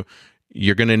GPU.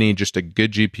 You're going to need just a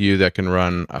good GPU that can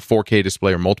run a 4K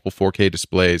display or multiple 4K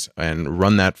displays and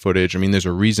run that footage. I mean, there's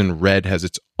a reason Red has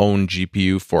its own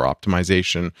GPU for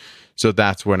optimization. So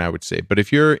that's when I would say. But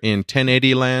if you're in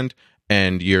 1080 land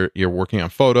and you're working on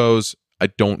photos, I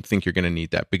don't think you're going to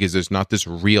need that because there's not this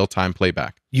real-time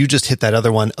playback. You just hit that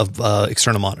other one of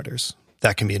external monitors.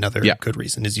 That can be another good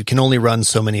reason, is you can only run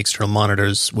so many external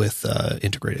monitors with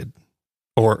integrated,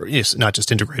 or not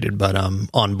just integrated, but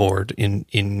onboard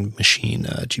in machine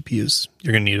GPUs.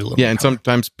 You're going to need a little more and power.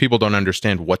 Sometimes people don't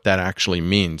understand what that actually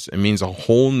means. It means a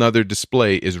whole nother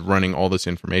display is running all this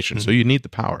information. So you need the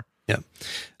power. Yeah.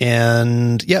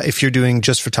 And if you're doing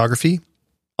just photography,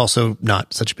 also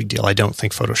not such a big deal. I don't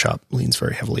think Photoshop leans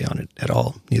very heavily on it at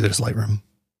all. Neither does Lightroom.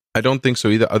 I don't think so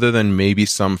either, other than maybe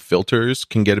some filters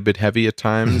can get a bit heavy at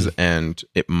times, and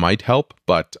it might help,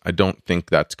 but I don't think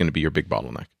that's going to be your big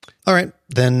bottleneck. All right,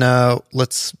 then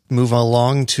let's move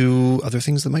along to other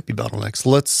things that might be bottlenecks.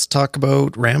 Let's talk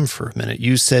about RAM for a minute.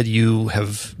 You said you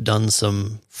have done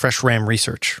some fresh RAM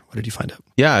research. What did you find out?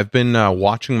 Yeah, I've been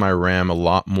watching my RAM a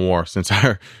lot more since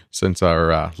our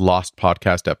Lost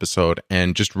podcast episode,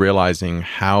 and just realizing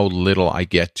how little I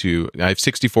get to. I have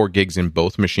 64 gigs in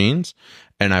both machines,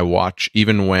 and I watch,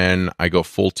 even when I go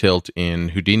full tilt in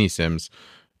Houdini Sims,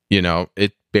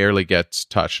 it barely gets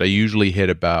touched. I usually hit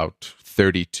about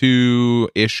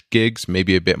 32-ish gigs,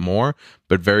 maybe a bit more,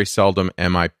 but very seldom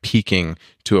am I peaking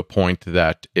to a point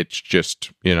that it's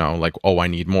just, like, oh, I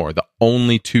need more. The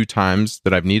only 2 times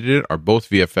that I've needed it are both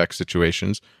VFX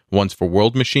situations. One's for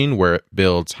World Machine, where it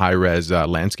builds high-res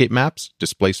landscape maps,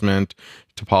 displacement,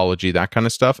 topology, that kind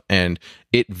of stuff, and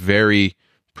it very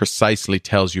precisely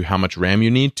tells you how much RAM you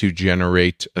need to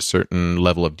generate a certain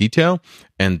level of detail,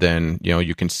 and then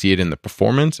you can see it in the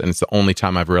performance. And it's the only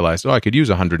time I've realized, I could use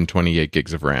 128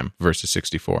 gigs of RAM versus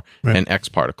 64. Right. And X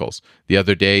particles. The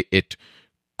other day, it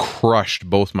crushed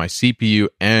both my CPU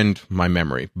and my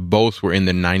memory. Both were in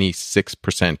the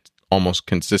 96% almost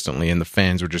consistently, and the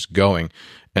fans were just going.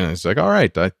 And it's like, all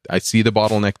right, I see the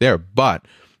bottleneck there, but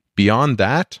beyond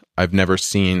that, I've never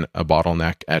seen a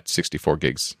bottleneck at 64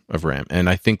 gigs of RAM. And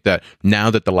I think that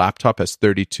now that the laptop has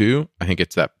 32, I think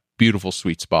it's that beautiful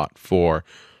sweet spot for,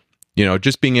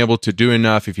 just being able to do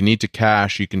enough. If you need to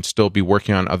cache, you can still be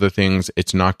working on other things.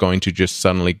 It's not going to just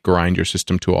suddenly grind your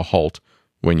system to a halt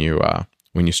when you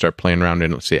start playing around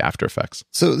in, let's say, After Effects.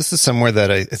 So this is somewhere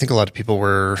that I think a lot of people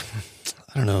were,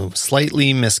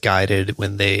 slightly misguided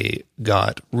when they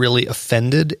got really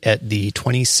offended at the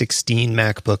 2016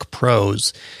 MacBook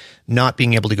Pros not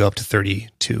being able to go up to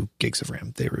 32 gigs of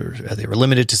RAM. They were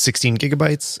limited to 16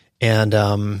 gigabytes, and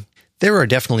there are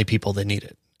definitely people that need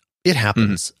it. It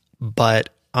happens, but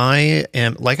I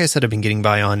am, like I said, I've been getting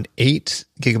by on 8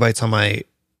 gigabytes on my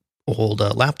old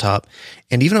laptop,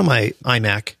 and even on my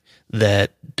iMac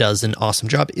that does an awesome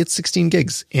job, it's 16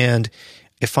 gigs, and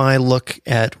if I look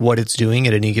at what it's doing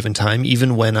at any given time,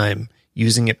 even when I'm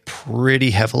using it pretty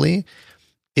heavily,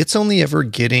 it's only ever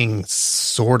getting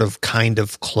sort of kind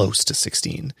of close to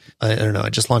 16. I don't know. I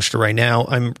just launched it right now.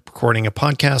 I'm recording a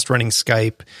podcast, running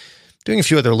Skype, doing a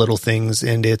few other little things,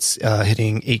 and it's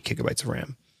hitting 8 gigabytes of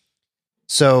RAM.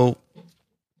 So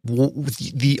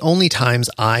the only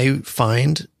times I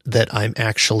find that I'm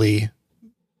actually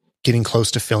getting close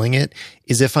to filling it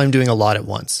is if I'm doing a lot at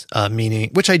once, meaning,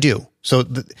 which I do. So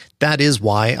that is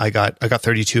why I got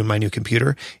 32 in my new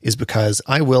computer, is because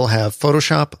I will have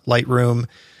Photoshop, Lightroom,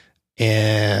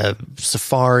 and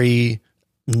Safari,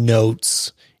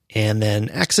 Notes, and then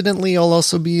accidentally I'll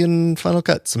also be in Final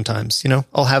Cut sometimes.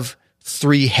 I'll have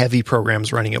 3 heavy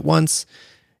programs running at once,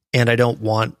 and I don't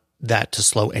want that to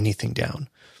slow anything down.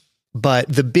 But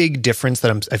the big difference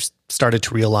that I've started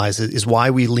to realize is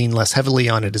why we lean less heavily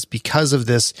on it is because of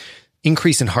this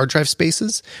increase in hard drive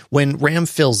spaces. When RAM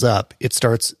fills up, it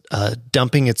starts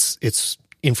dumping its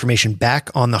information back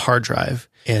on the hard drive,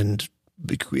 and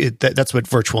that's what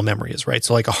virtual memory is, right?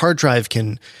 So like a hard drive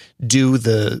can do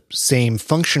the same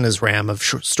function as RAM of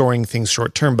storing things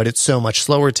short term, but it's so much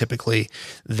slower typically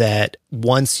that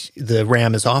once the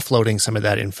RAM is offloading some of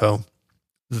that info,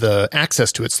 the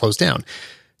access to it slows down.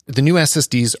 The new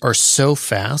SSDs are so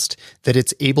fast that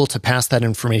it's able to pass that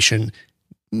information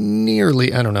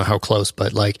nearly, I don't know how close,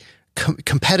 but like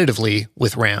competitively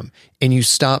with RAM. And you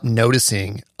stop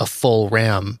noticing a full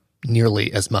RAM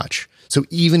nearly as much. So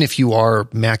even if you are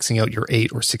maxing out your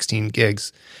 8 or 16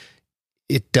 gigs,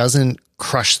 it doesn't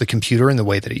crush the computer in the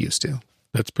way that it used to.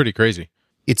 That's pretty crazy.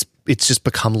 It's just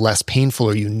become less painful,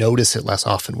 or you notice it less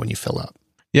often when you fill up.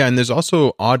 Yeah, and there's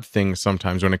also odd things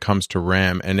sometimes when it comes to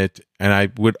RAM, and I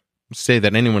would say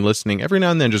that anyone listening, every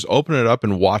now and then just open it up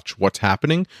and watch what's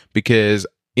happening, because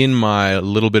in my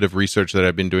little bit of research that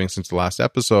I've been doing since the last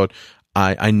episode,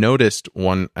 I noticed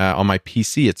one on my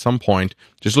PC at some point,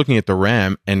 just looking at the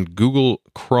RAM, and Google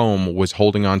Chrome was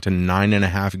holding on to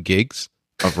 9.5 gigs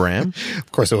of RAM.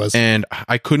 Of course it was. And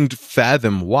I couldn't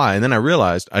fathom why. And then I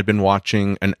realized I'd been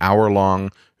watching an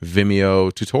hour-long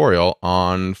Vimeo tutorial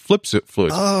on flip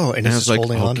fluid. Oh, and I was like,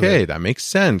 okay, that makes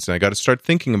sense. And I got to start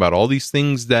thinking about all these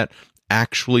things that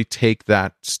actually take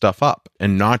that stuff up,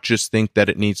 and not just think that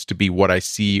it needs to be what I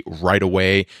see right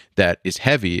away that is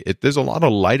heavy. There's a lot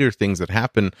of lighter things that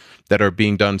happen that are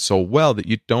being done so well that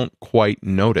you don't quite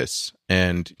notice,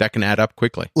 and that can add up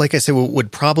quickly. Like I said, what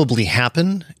would probably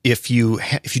happen if you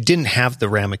didn't have the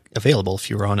RAM available, if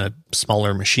you were on a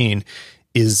smaller machine,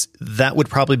 is that would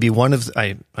probably be one of,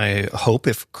 I hope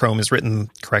if Chrome is written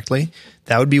correctly,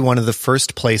 that would be one of the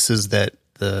first places that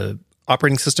the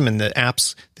operating system and the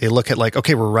apps, they look at like,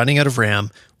 okay, we're running out of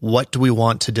RAM. What do we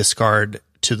want to discard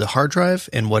to the hard drive?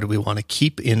 And what do we want to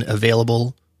keep in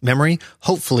available memory?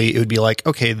 Hopefully it would be like,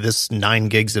 okay, this 9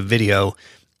 gigs of video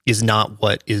is not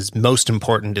what is most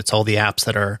important. It's all the apps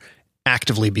that are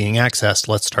actively being accessed.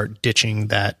 Let's start ditching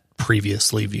that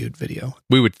previously viewed video.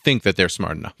 We would think that they're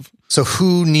smart enough. So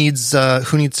who needs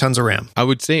tons of RAM? I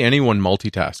would say anyone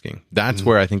multitasking. That's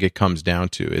where I think it comes down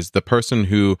to, is the person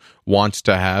who wants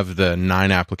to have the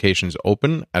 9 applications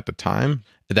open at the time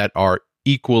that are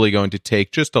equally going to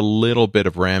take just a little bit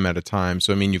of RAM at a time.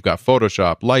 So, I mean, you've got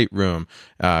Photoshop, Lightroom,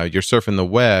 you're surfing the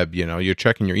web, you're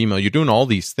checking your email, you're doing all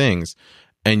these things,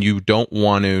 and you don't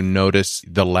want to notice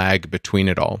the lag between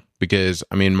it all. Because,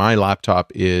 I mean, my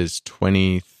laptop is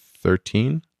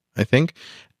 2013, I think,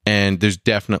 and there's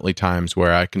definitely times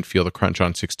where I can feel the crunch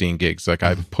on 16 gigs. Like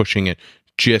I'm pushing it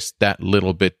just that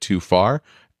little bit too far.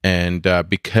 And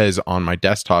because on my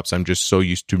desktops, I'm just so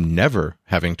used to never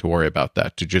having to worry about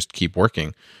that, to just keep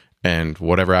working. And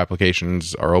whatever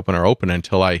applications are open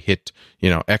until I hit,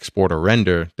 export or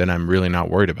render, then I'm really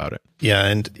not worried about it. Yeah.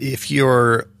 And if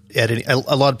you're editing,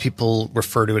 a lot of people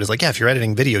refer to it as like, yeah, if you're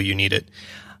editing video, you need it.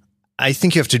 I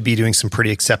think you have to be doing some pretty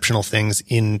exceptional things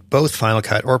in both Final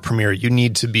Cut or Premiere. You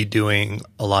need to be doing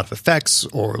a lot of effects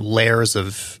or layers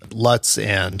of LUTs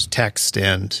and text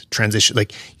and transition.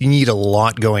 Like you need a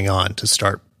lot going on to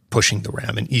start pushing the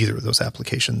RAM in either of those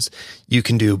applications. You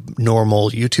can do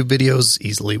normal YouTube videos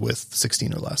easily with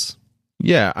 16 or less.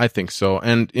 Yeah, I think so.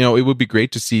 And, it would be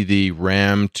great to see the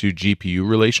RAM to GPU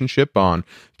relationship on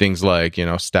things like,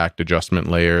 stacked adjustment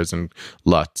layers and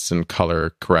LUTs and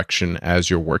color correction as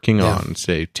you're working on,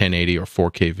 say, 1080 or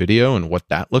 4K video and what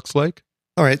that looks like.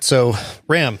 All right, so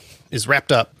RAM is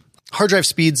wrapped up. Hard drive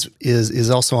speeds is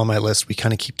also on my list. We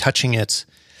kind of keep touching it.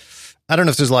 I don't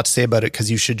know if there's a lot to say about it because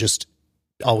you should just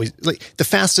always, like, the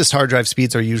fastest hard drive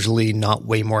speeds are usually not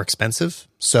way more expensive.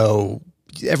 So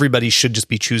everybody should just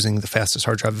be choosing the fastest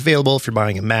hard drive available. If you're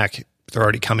buying a Mac, they're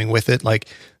already coming with it. Like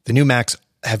the new Macs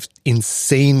have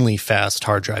insanely fast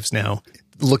hard drives now.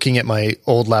 Looking at my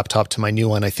old laptop to my new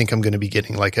one, I think I'm going to be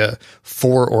getting like a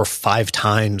 4 or 5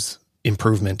 times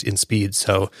improvement in speed.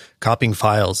 So copying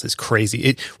files is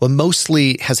crazy. What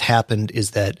mostly has happened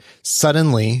is that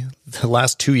suddenly the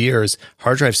last 2 years,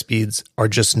 hard drive speeds are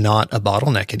just not a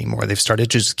bottleneck anymore. They've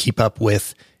started to just keep up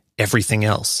with everything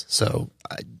else. So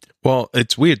well,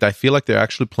 it's weird. I feel like they're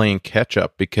actually playing catch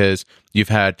up because you've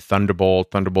had Thunderbolt,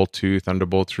 Thunderbolt 2,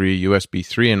 Thunderbolt 3, USB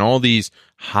 3, and all these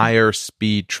higher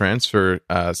speed transfer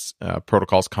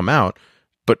protocols come out.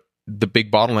 But the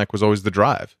big bottleneck was always the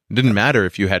drive. It didn't matter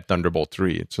if you had Thunderbolt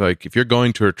 3. It's like if you're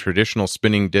going to a traditional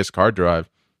spinning disk hard drive,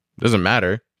 it doesn't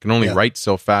matter. You can only write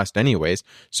so fast anyways.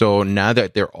 So now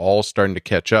that they're all starting to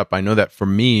catch up, I know that for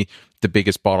me, the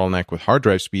biggest bottleneck with hard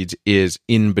drive speeds is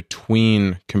in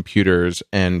between computers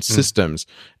and systems.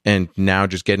 And now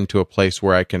just getting to a place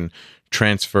where I can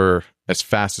transfer as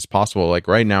fast as possible. Like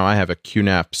right now I have a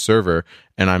QNAP server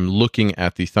and I'm looking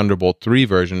at the Thunderbolt 3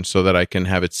 version so that I can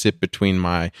have it sit between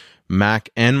my Mac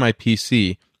and my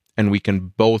PC and we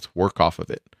can both work off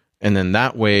of it. And then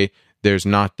that way there's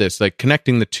not this, like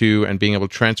connecting the two and being able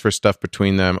to transfer stuff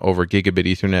between them over gigabit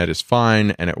Ethernet is fine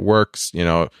and it works.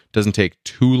 It doesn't take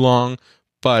too long,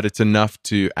 but it's enough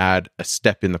to add a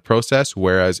step in the process.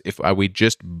 Whereas if we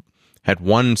just had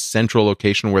one central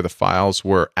location where the files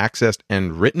were accessed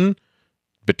and written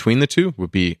between the two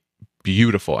would be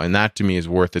beautiful. And that to me is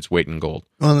worth its weight in gold.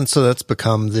 Well, and so that's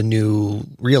become the new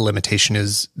real limitation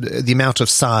is the amount of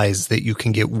size that you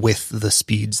can get with the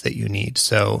speeds that you need.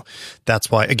 So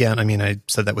that's why, again, I mean, I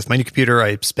said that with my new computer,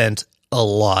 I spent a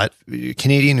lot.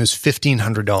 Canadian, it was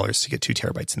 $1,500 to get 2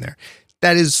 terabytes in there.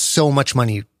 That is so much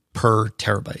money per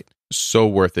terabyte. So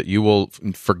worth it. You will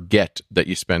forget that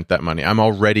you spent that money. I'm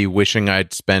already wishing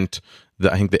I'd spent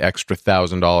I think the extra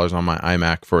 $1,000 on my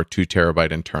iMac for a 2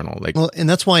 terabyte internal. Well, and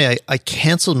that's why I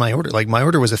canceled my order. Like my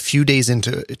order was a few days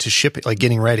into ship it, like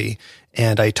getting ready,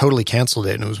 and I totally canceled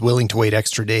it and was willing to wait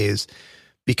extra days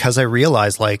because I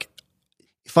realized like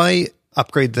if I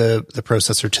upgrade the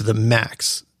processor to the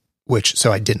max,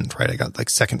 so I didn't, right? I got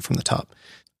like second from the top.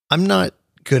 I'm not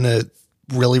gonna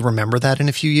really remember that in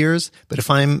a few years, but if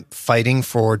I'm fighting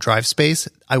for drive space,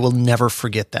 I will never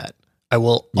forget that. I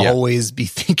will always be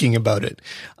thinking about it.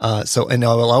 And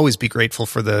I will always be grateful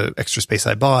for the extra space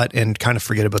I bought and kind of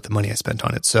forget about the money I spent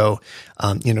on it. So,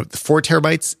 the 4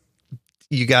 terabytes,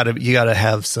 you gotta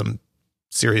have some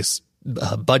serious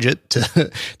budget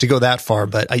to go that far.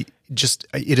 But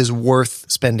it is worth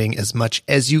spending as much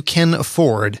as you can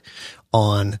afford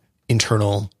on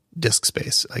internal disk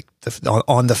space, like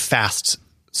on the fast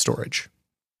storage.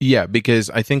 Yeah, because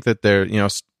I think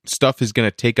that stuff is going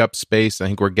to take up space. I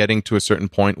think we're getting to a certain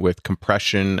point with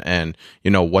compression and,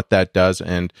 what that does.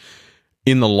 And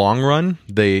in the long run,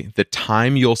 the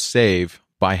time you'll save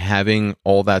by having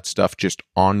all that stuff just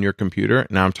on your computer.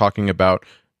 Now I'm talking about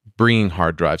bringing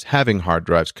hard drives, having hard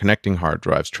drives, connecting hard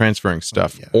drives, transferring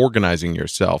stuff, organizing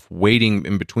yourself, waiting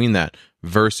in between that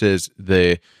versus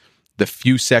the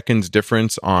few seconds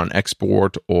difference on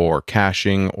export or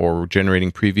caching or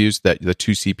generating previews that the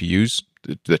two CPUs,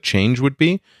 the change would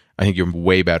be. I think you're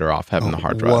way better off having the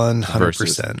hard drive.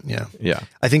 100%. Yeah.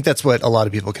 I think that's what a lot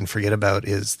of people can forget about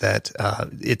is that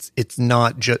it's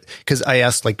not just because I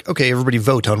asked okay, everybody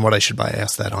vote on what I should buy. I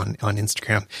asked that on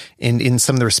Instagram, and in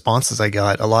some of the responses I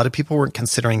got, a lot of people weren't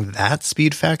considering that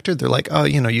speed factor. They're like, oh,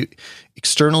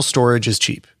 external storage is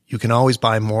cheap. You can always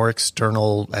buy more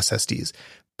external SSDs,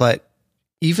 but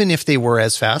even if they were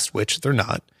as fast, which they're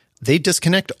not, they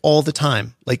disconnect all the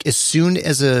time. Like as soon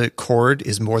as a cord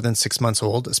is more than 6 months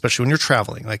old, especially when you're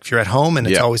traveling, like if you're at home and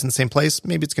it's always in the same place,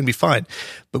 maybe it's going to be fine.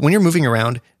 But when you're moving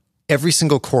around, every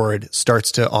single cord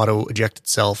starts to auto eject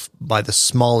itself by the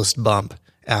smallest bump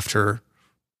after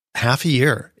half a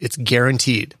year. It's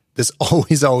guaranteed. This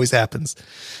always happens.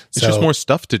 It's just more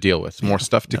stuff to deal with, more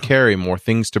stuff to carry, more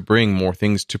things to bring, more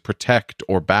things to protect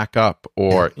or back up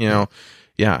or,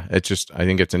 it's just, I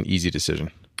think it's an easy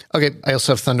decision. Okay, I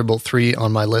also have Thunderbolt 3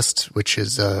 on my list, which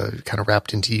is kind of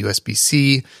wrapped into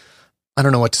USB-C. I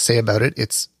don't know what to say about it.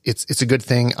 It's a good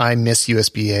thing. I miss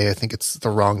USB-A. I think it's the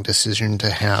wrong decision to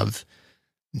have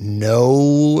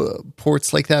no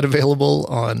ports like that available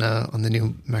on the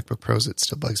new MacBook Pros. It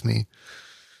still bugs me.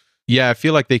 Yeah, I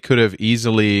feel like there could have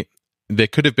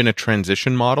been a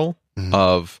transition model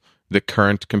of the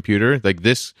current computer. Like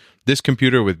this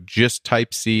computer with just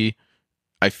Type-C,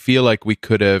 I feel like we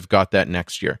could have got that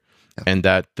next year. Yeah. And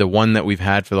that the one that we've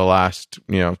had for the last,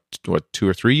 2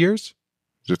 or 3 years?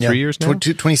 Is it 3 years now?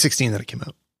 2016 that it came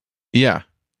out. Yeah.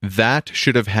 That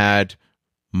should have had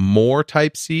more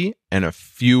Type-C and a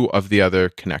few of the other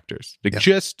connectors.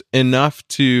 Just enough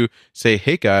to say,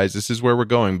 hey guys, this is where we're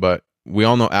going. But we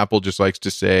all know Apple just likes to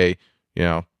say,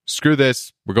 screw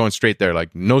this. We're going straight there.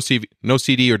 Like no CD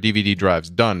or DVD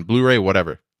drives. Done. Blu-ray,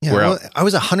 whatever. Yeah, I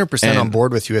was 100% on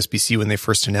board with USB-C when they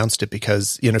first announced it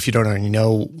because, if you don't already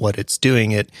know what it's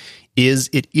doing, it is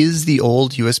the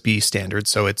old USB standard.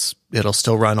 So it'll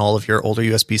still run all of your older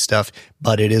USB stuff,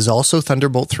 but it is also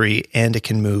Thunderbolt 3 and it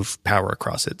can move power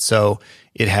across it. So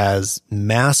it has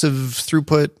massive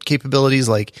throughput capabilities.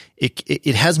 Like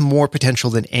it has more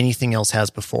potential than anything else has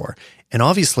before. And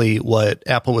obviously what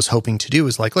Apple was hoping to do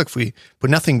is look, if we put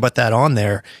nothing but that on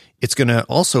there, it's going to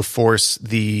also force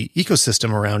the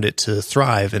ecosystem around it to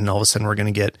thrive. And all of a sudden we're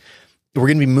going to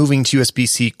be moving to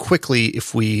USB-C quickly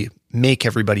if we make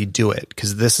everybody do it.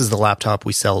 Because this is the laptop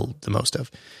we sell the most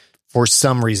of. For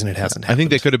some reason, it hasn't happened. I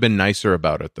think they could have been nicer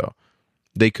about it though.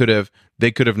 They could have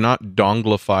not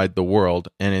dongleified the world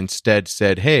and instead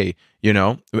said, hey,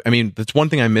 that's one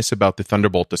thing I miss about the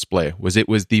Thunderbolt display was it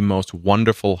was the most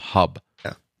wonderful hub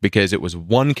because it was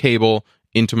one cable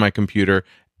into my computer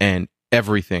and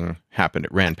everything happened.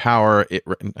 It ran power.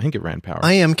 I think it ran power.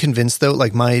 I am convinced, though,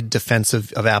 my defense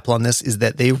of Apple on this is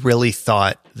that they really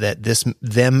thought that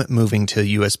them moving to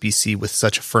USB-C with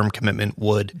such a firm commitment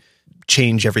would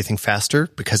change everything faster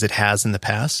because it has in the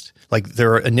past. Like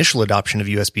their initial adoption of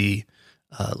USB,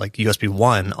 like USB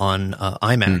 1 on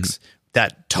iMacs,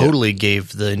 that totally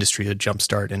gave the industry a jump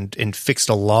start and fixed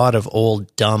a lot of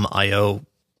old dumb I/O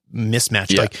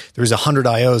mismatch. Like there was 100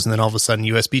 IOs and then all of a sudden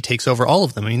USB takes over all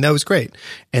of them. I mean, that was great.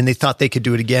 And they thought they could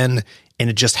do it again and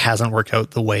it just hasn't worked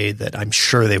out the way that I'm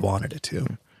sure they wanted it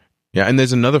to. Yeah. And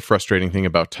there's another frustrating thing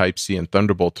about Type-C and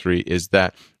Thunderbolt 3 is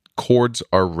that cords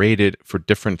are rated for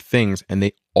different things and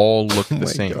they all look the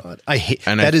same. God. I hate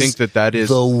and I think that is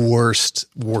the worst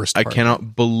I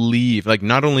cannot believe,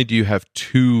 not only do you have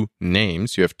two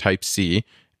names, you have Type-C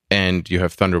and you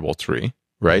have Thunderbolt 3.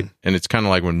 Right. And it's kind of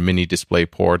like when mini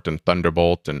DisplayPort and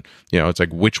Thunderbolt and, it's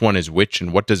like which one is which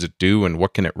and what does it do and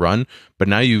what can it run? But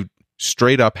now you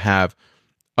straight up have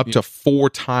up to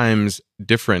 4 times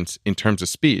difference in terms of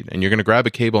speed. And you're going to grab a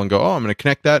cable and go, oh, I'm going to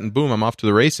connect that and boom, I'm off to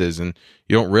the races. And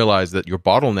you don't realize that your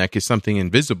bottleneck is something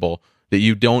invisible that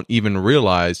you don't even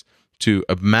realize to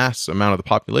a mass amount of the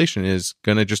population is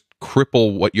going to just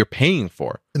cripple what you're paying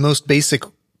for. The most basic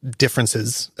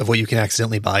differences of what you can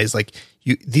accidentally buy is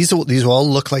these will all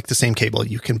look like the same cable.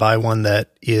 You can buy one that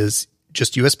is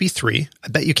just USB 3. I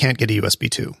bet you can't get a USB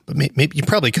 2, but maybe you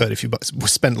probably could if you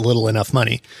spend little enough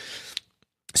money.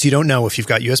 So you don't know if you've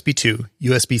got USB 2,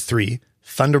 USB 3,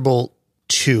 Thunderbolt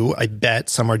 2. I bet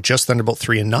some are just Thunderbolt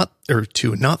 3 and not, or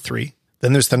 2 and not 3.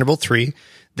 Then there's Thunderbolt 3.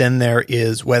 Then there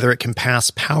is whether it can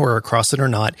pass power across it or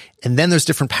not. And then there's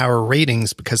different power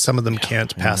ratings because some of them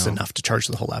can't pass enough to charge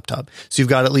the whole laptop. So you've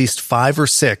got at least 5 or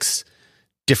 6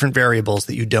 different variables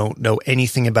that you don't know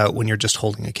anything about when you're just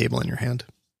holding a cable in your hand.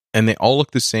 And they all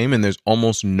look the same, and there's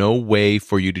almost no way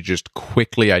for you to just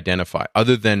quickly identify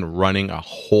other than running a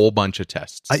whole bunch of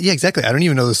tests. Yeah, exactly. I don't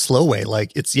even know the slow way.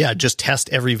 Like it's, just test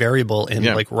every variable and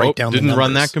write down the numbers. Didn't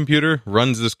run that computer,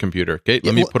 runs this computer. Okay,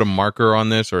 let me put a marker on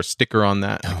this or a sticker on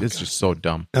that. It's just so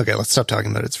dumb. Okay, let's stop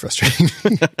talking about it. It's frustrating.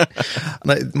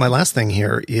 My last thing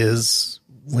here is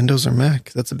Windows or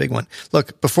Mac. That's a big one.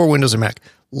 Look, before Windows or Mac,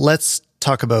 let's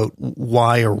talk about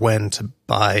why or when to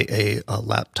buy a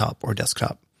laptop or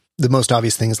desktop. The most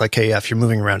obvious thing is like, hey, if you're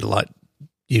moving around a lot,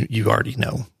 you already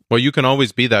know. Well, you can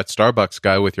always be that Starbucks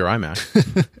guy with your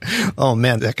iMac. Oh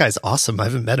man, that guy's awesome. I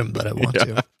haven't met him, but I want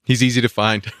to. He's easy to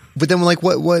find. But then like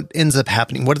what ends up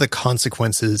happening? What are the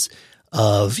consequences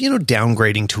of,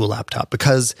 downgrading to a laptop?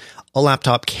 Because a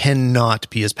laptop cannot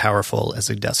be as powerful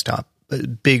as a desktop.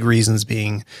 Big reasons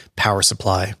being power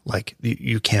supply. Like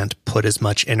you can't put as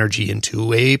much energy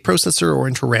into a processor or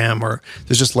into RAM, or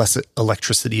there's just less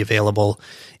electricity available,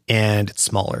 and it's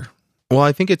smaller. Well,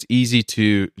 I think it's easy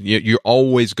to, you're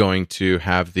always going to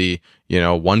have the,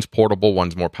 one's portable,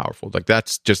 one's more powerful. Like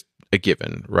that's just a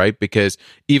given, right? Because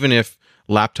even if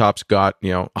laptops got,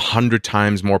 100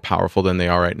 times more powerful than they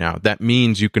are right now, that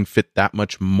means you can fit that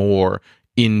much more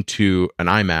into an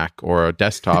iMac or a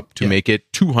desktop to make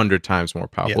it 200 times more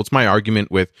powerful. It's my argument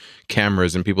with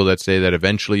cameras and people that say that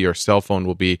eventually your cell phone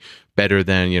will be better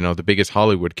than, the biggest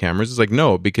Hollywood cameras. It's like,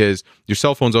 no, because your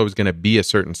cell phone's always going to be a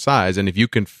certain size. And if you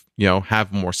can,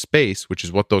 have more space, which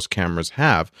is what those cameras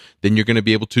have, then you're going to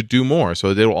be able to do more.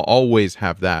 So they will always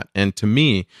have that. And to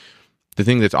me, the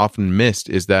thing that's often missed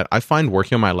is that I find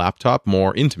working on my laptop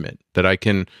more intimate, that I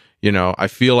can, I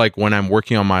feel like when I'm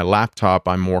working on my laptop,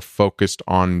 I'm more focused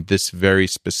on this very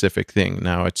specific thing.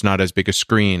 Now, it's not as big a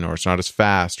screen or it's not as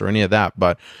fast or any of that,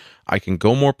 but I can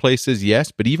go more places, yes.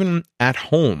 But even at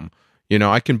home,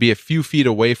 I can be a few feet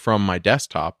away from my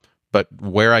desktop, but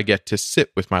where I get to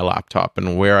sit with my laptop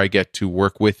and where I get to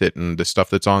work with it and the stuff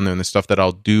that's on there and the stuff that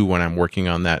I'll do when I'm working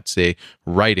on that, say,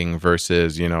 writing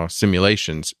versus,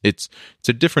 simulations, it's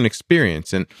a different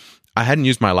experience. And I hadn't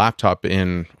used my laptop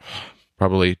in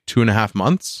probably 2.5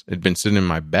 months. It'd been sitting in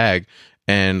my bag.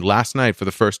 And last night, for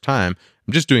the first time,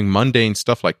 I'm just doing mundane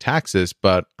stuff like taxes,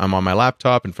 but I'm on my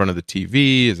laptop in front of the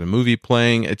TV, there's a movie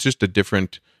playing. It's just a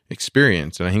different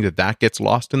experience. And I think that gets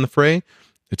lost in the fray.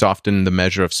 It's often the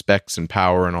measure of specs and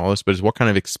power and all this, but it's what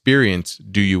kind of experience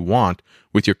do you want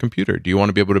with your computer? Do you want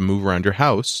to be able to move around your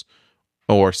house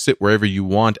or sit wherever you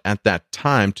want at that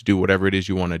time to do whatever it is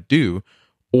you want to do?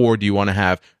 Or do you want to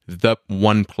have the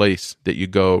one place that you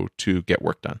go to get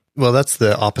work done? Well, that's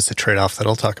the opposite trade-off that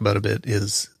I'll talk about a bit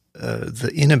is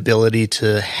the inability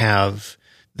to have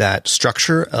that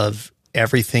structure of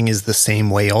everything is the same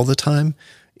way all the time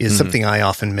is something I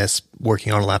often miss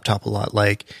working on a laptop a lot.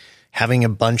 Like having a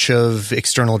bunch of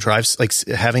external drives, like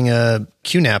having a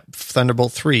QNAP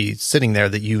Thunderbolt 3 sitting there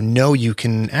that you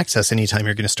can access anytime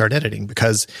you're going to start editing.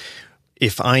 Because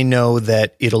if I know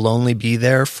that it'll only be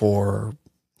there for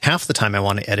half the time I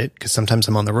want to edit, because sometimes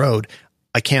I'm on the road,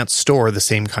 I can't store the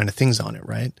same kind of things on it,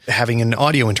 right? Having an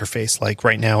audio interface, like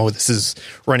right now, this is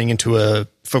running into a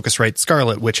Focusrite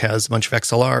Scarlett, which has a bunch of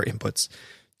XLR inputs.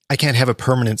 I can't have a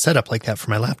permanent setup like that for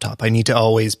my laptop. I need to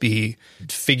always be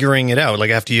figuring it out.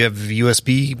 Like after you have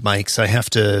USB mics, I have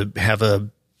to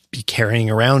be carrying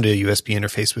around a USB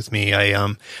interface with me.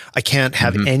 I can't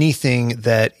have anything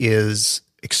that is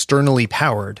externally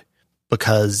powered,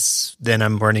 because then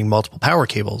I'm running multiple power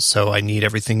cables. So I need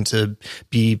everything to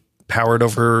be powered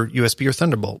over USB or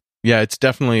Thunderbolt. Yeah, it's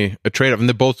definitely a trade-off. And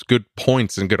they're both good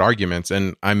points and good arguments.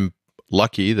 And I'm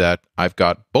lucky that I've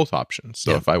got both options.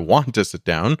 So if I want to sit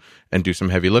down and do some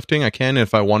heavy lifting, I can. And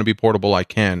if I want to be portable, I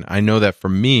can. I know that for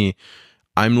me,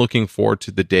 I'm looking forward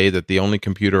to the day that the only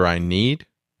computer I need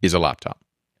is a laptop.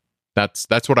 That's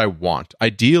what I want.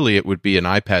 Ideally, it would be an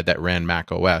iPad that ran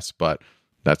Mac OS, but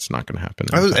that's not going to happen.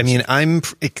 I'm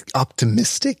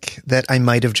optimistic that I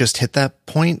might have just hit that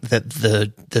point, that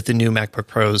the new MacBook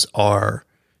Pros are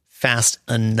fast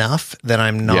enough that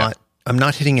I'm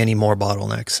not hitting any more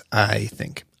bottlenecks. I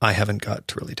think I haven't got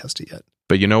to really test it yet.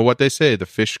 But you know what they say, the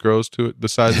fish grows to the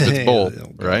size of its bowl,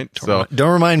 right?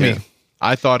 Don't remind me.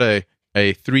 I thought a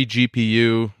 3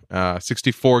 GPU,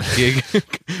 64 gig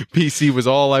PC was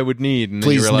all I would need. And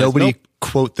please, then you realize, nobody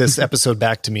quote this episode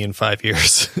back to me in 5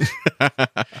 years.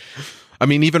 I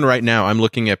mean, even right now, I'm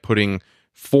looking at putting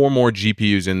 4 more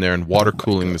GPUs in there and water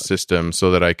cooling the system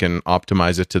so that I can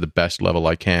optimize it to the best level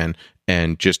I can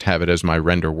and just have it as my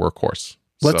render workhorse.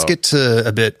 Let's get to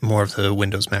a bit more of the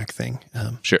Windows Mac thing.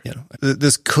 Sure.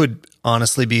 This could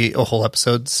honestly be a whole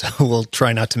episode, so we'll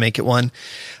try not to make it one.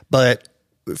 But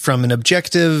from an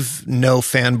objective, no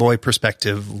fanboy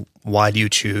perspective, why do you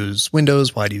choose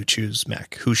Windows? Why do you choose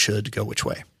Mac? Who should go which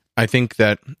way? I think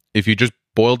that if you just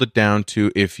boiled it down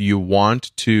to, if you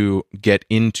want to get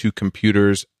into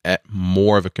computers at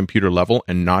more of a computer level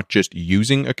and not just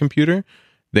using a computer,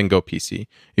 then go PC.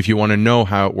 If you want to know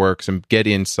how it works and get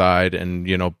inside and,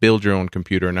 build your own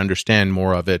computer and understand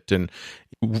more of it, and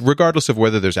regardless of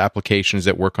whether there's applications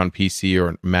that work on PC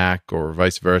or Mac or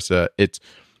vice versa,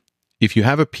 if you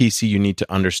have a PC, you need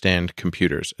to understand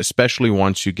computers, especially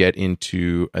once you get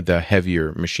into the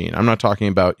heavier machine. I'm not talking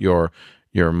about your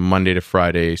Monday to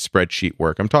Friday spreadsheet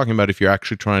work. I'm talking about if you're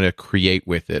actually trying to create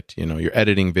with it. You're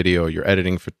editing video, you're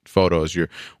editing photos, you're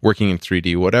working in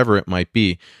 3D, whatever it might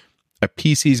be. A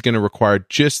PC is going to require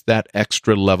just that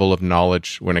extra level of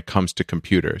knowledge when it comes to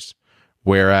computers.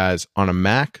 Whereas on a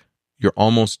Mac, you're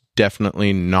almost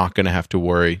definitely not going to have to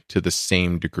worry to the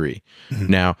same degree. Mm-hmm.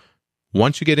 Now,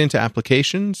 once you get into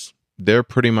applications, they're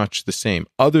pretty much the same.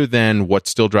 Other than what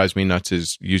still drives me nuts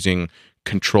is using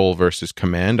control versus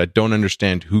command. I don't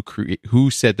understand who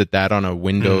said that on a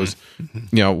Windows.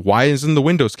 Mm-hmm. Why isn't the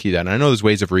Windows key that? And I know there's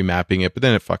ways of remapping it, but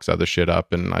then it fucks other shit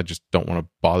up, and I just don't want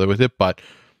to bother with it. But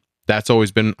I've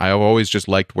always just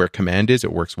liked where command is.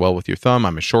 It works well with your thumb.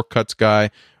 I'm a shortcuts guy,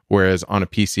 whereas on a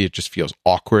PC, it just feels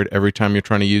awkward every time you're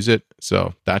trying to use it.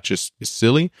 So that just is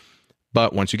silly.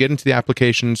 But once you get into the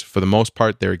applications, for the most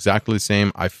part, they're exactly the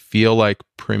same. I feel like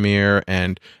Premiere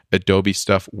and Adobe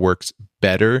stuff works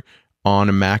better on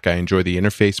a Mac. I enjoy the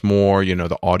interface more.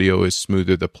 The audio is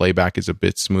smoother. The playback is a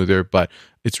bit smoother, but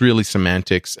it's really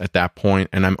semantics at that point.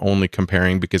 And I'm only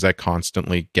comparing because I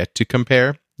constantly get to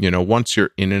compare. Once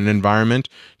you're in an environment,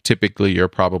 typically you're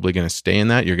probably going to stay in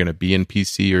that. You're going to be in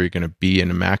PC or you're going to be in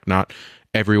a Mac. Not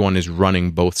everyone is running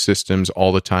both systems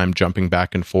all the time, jumping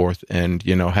back and forth and,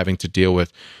 having to deal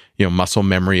with, muscle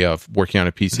memory of working on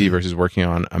a PC versus working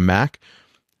on a Mac.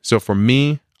 So for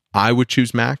me, I would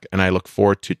choose Mac, and I look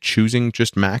forward to choosing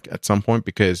just Mac at some point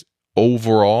because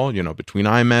overall, between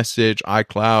iMessage,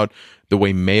 iCloud, the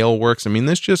way mail works,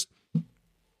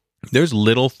 there's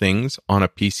little things on a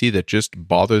PC that just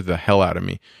bother the hell out of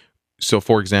me. So,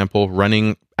 for example,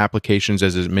 running applications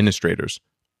as administrators,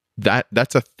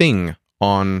 that's a thing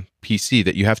on PC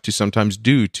that you have to sometimes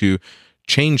do to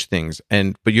change things.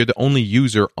 But you're the only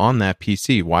user on that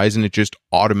PC. Why isn't it just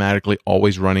automatically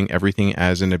always running everything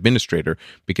as an administrator?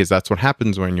 Because that's what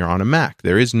happens when you're on a Mac.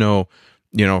 There is no,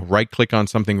 right click on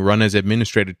something, run as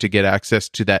administrator to get access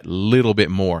to that little bit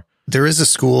more. There is a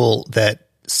school that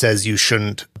says you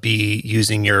shouldn't be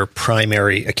using your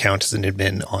primary account as an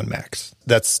admin on Macs.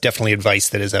 That's definitely advice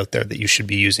that is out there, that you should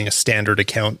be using a standard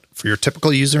account for your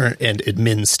typical user and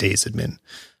admin stays admin.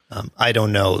 I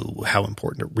don't know how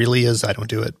important it really is. I don't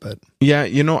do it, but... Yeah,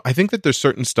 I think that there's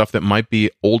certain stuff that might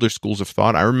be older schools of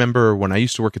thought. I remember when I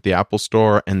used to work at the Apple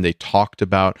Store and they talked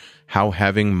about how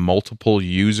having multiple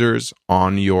users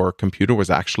on your computer was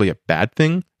actually a bad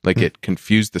thing. Like it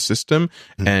confused the system.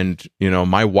 And,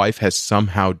 my wife has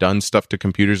somehow done stuff to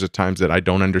computers at times that I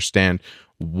don't understand,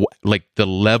 like the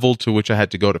level to which I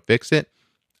had to go to fix it.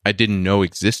 I didn't know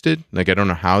existed. Like, I don't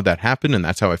know how that happened, and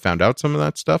that's how I found out some of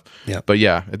that stuff. Yeah. But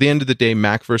yeah, at the end of the day,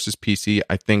 Mac versus PC,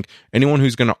 I think anyone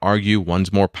who's going to argue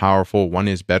one's more powerful, one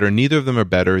is better, neither of them are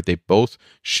better. They both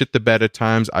shit the bed at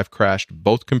times. I've crashed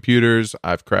both computers.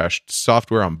 I've crashed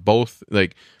software on both.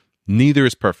 Like, neither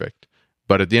is perfect.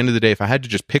 But at the end of the day, if I had to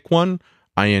just pick one,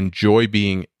 I enjoy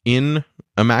being in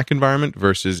a Mac environment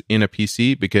versus in a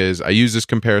PC, because I used this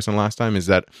comparison last time, is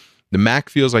that the Mac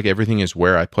feels like everything is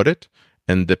where I put it.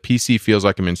 And the PC feels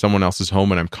like I'm in someone else's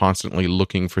home and I'm constantly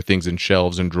looking for things in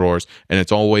shelves and drawers. And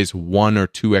it's always 1 or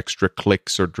 2 extra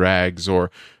clicks or drags or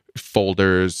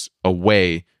folders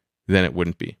away than it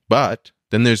wouldn't be. But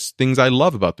then there's things I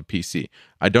love about the PC.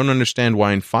 I don't understand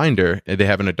why in Finder, they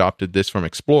haven't adopted this from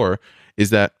Explorer, is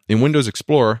that in Windows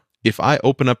Explorer, if I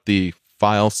open up the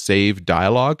file save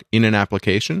dialog in an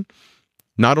application,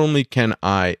 not only can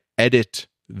I edit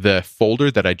the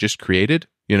folder that I just created.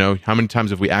 How many times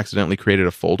have we accidentally created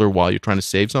a folder while you're trying to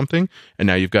save something, and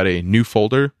now you've got a new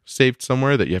folder saved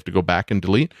somewhere that you have to go back and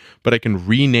delete? But I can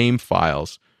rename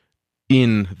files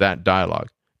in that dialog.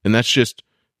 And that's just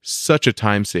such a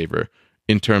time saver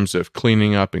in terms of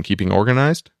cleaning up and keeping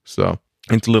organized. So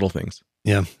it's little things.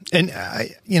 Yeah. And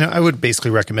I would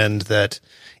basically recommend that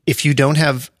if you don't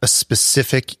have a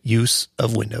specific use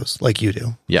of Windows like you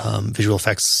do, visual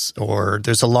effects, or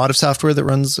there's a lot of software that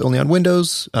runs only on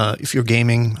Windows. If you're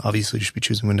gaming, obviously you should be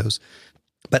choosing Windows.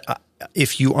 But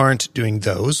if you aren't doing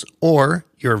those, or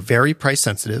you're very price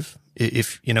sensitive,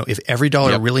 if every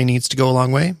dollar really needs to go a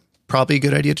long way, probably a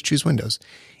good idea to choose Windows.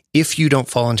 If you don't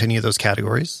fall into any of those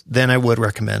categories, then I would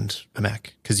recommend a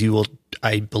Mac, because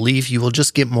I believe you will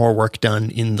just get more work done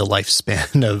in the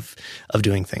lifespan of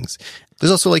doing things.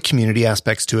 There's also like community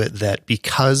aspects to it, that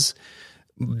because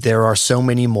there are so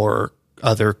many more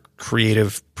other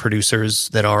creative producers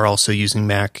that are also using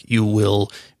Mac, you will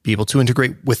be able to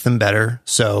integrate with them better.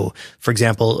 So for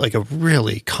example, like a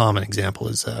really common example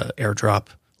is AirDrop.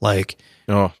 Like,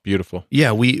 oh, beautiful.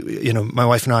 Yeah, my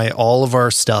wife and I, all of our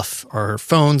stuff, our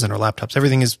phones and our laptops,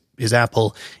 everything is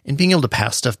Apple, and being able to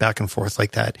pass stuff back and forth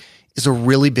like that is a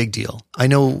really big deal. I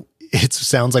know it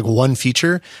sounds like one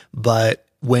feature, but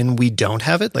when we don't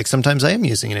have it, like sometimes I am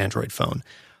using an Android phone,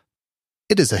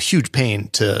 it is a huge pain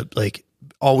to like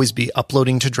always be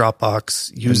uploading to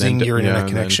Dropbox, using your internet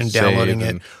connection, downloading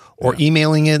it, or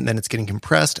emailing it, and then it's getting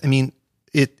compressed. I mean,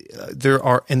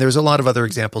 there's a lot of other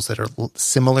examples that are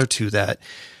similar to that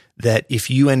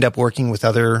if you end up working with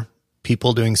other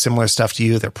people doing similar stuff to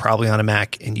you, they're probably on a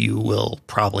Mac, and you will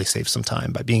probably save some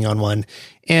time by being on one.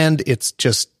 And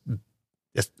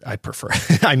I prefer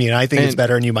it. I mean, I think it's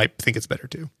better, and you might think it's better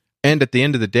too. And at the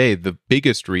end of the day, the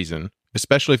biggest reason,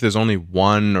 especially if there's only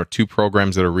one or two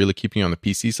programs that are really keeping you on the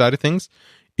PC side of things,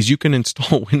 is you can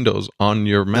install Windows on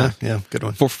your Mac. Yeah, good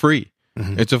one. For free.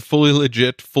 Mm-hmm. It's a fully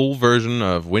legit, full version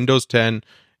of Windows 10,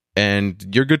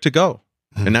 and you're good to go.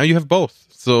 Mm-hmm. And now you have both.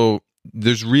 So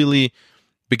there's really,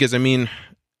 because I mean,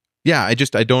 I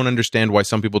don't understand why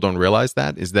some people don't realize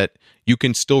that, is that you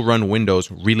can still run Windows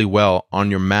really well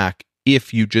on your Mac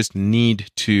if you just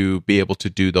need to be able to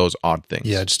do those odd things.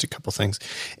 Yeah, just a couple things.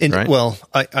 And well,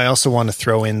 I also want to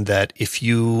throw in that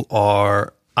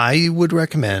I would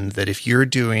recommend that if you're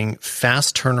doing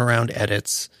fast turnaround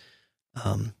edits,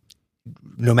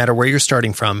 no matter where you're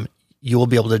starting from, you will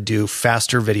be able to do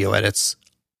faster video edits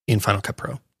in Final Cut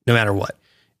Pro, no matter what.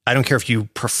 I don't care if you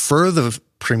prefer the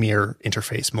Premiere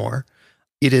interface more.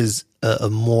 It is a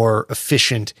more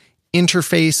efficient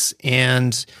interface,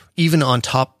 and even on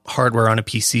top hardware on a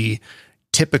PC,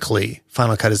 typically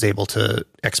Final Cut is able to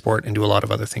export and do a lot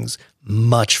of other things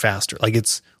much faster. Like,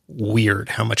 it's weird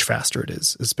how much faster it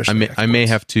is, especially I may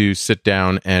have to sit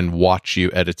down and watch you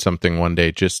edit something one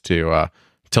day just to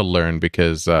learn,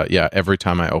 because every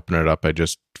time I open it up, I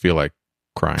just feel like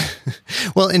crying.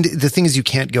 Well, and the thing is, you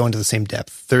can't go into the same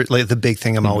depth. The big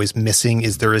thing I'm always missing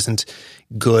is there isn't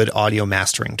good audio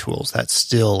mastering tools. That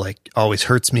still like always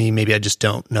hurts me. Maybe I just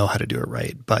don't know how to do it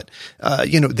right. But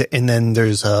and then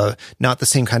there's not the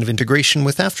same kind of integration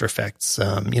with After Effects.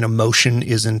 Motion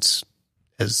isn't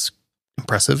as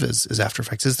impressive as After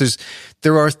Effects is.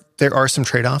 There are some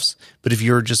trade-offs, but if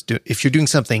you're doing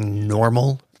something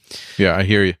normal. Yeah, I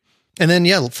hear you. And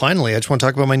then finally, I just want to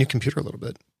talk about my new computer a little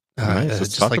bit. Nice.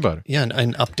 Let's talk about it. Yeah,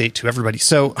 an update to everybody.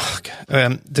 So,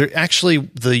 the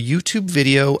YouTube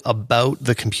video about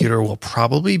the computer will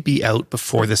probably be out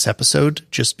before this episode,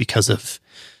 just because of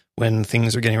when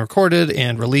things are getting recorded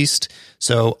and released.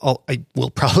 So, I will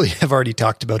probably have already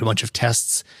talked about a bunch of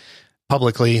tests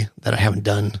publicly that I haven't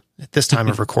done at this time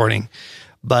of recording.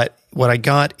 But what I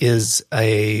got is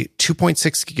a 2.6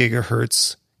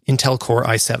 gigahertz Intel Core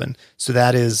i7. So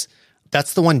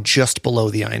that's the one just below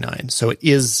the i9. So it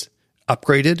is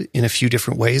upgraded in a few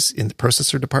different ways in the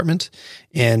processor department,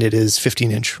 and it is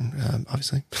 15-inch,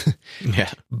 obviously.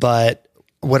 Yeah. But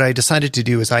what I decided to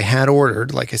do is I had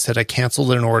ordered, like I said, I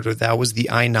canceled an order. That was the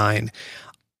i9.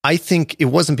 I think it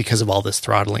wasn't because of all this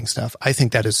throttling stuff. I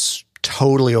think that is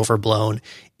totally overblown.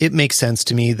 It makes sense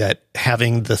to me that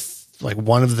having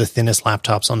one of the thinnest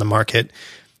laptops on the market,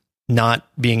 not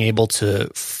being able to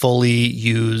fully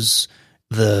use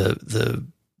the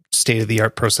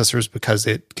state-of-the-art processors because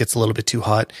it gets a little bit too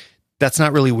hot, that's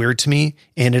not really weird to me.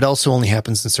 And it also only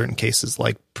happens in certain cases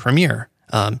like Premiere.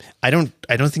 I don't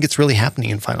think it's really happening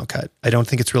in Final Cut. I don't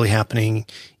think it's really happening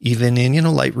even in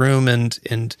Lightroom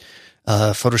and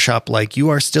Photoshop. Like, you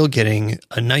are still getting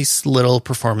a nice little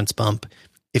performance bump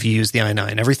if you use the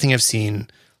i9. Everything I've seen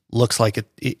looks like it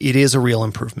is a real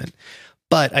improvement.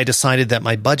 But I decided that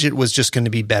my budget was just going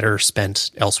to be better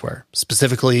spent elsewhere,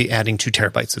 specifically adding 2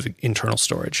 terabytes of internal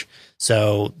storage.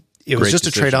 So it was just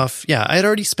a trade-off. Yeah, I had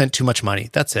already spent too much money.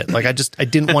 That's it. Like, I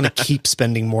didn't want to keep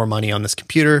spending more money on this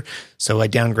computer, so I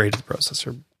downgraded the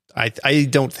processor. I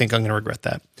don't think I'm going to regret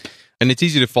that. And it's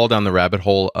easy to fall down the rabbit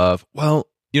hole of, well,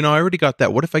 I already got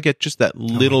that. What if I get just that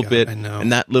little bit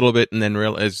and that little bit and then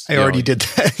realize I already did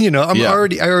that.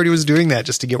 I already was doing that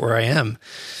just to get where I am.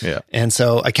 Yeah. And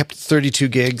so I kept 32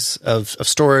 gigs of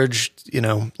storage,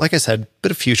 like I said,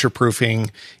 bit of future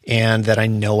proofing, and that I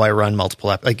know I run multiple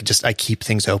apps. I keep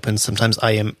things open. Sometimes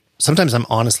I'm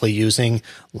honestly using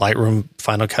Lightroom,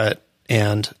 Final Cut,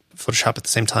 and Photoshop at the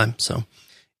same time. So,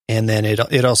 and then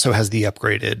it also has the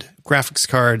upgraded graphics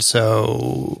card.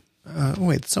 So,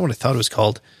 wait, that's not what I thought it was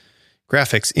called.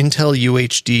 Graphics, Intel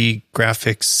UHD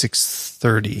Graphics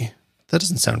 630. That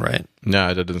doesn't sound right.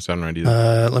 No, that doesn't sound right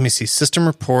either. Let me see. System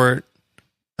report.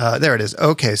 There it is.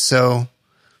 Okay, so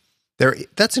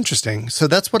that's interesting. So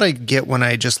that's what I get when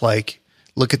I just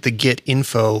look at the Git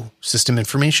info system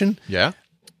information. Yeah.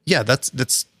 Yeah, it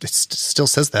still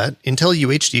says that. Intel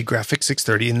UHD Graphics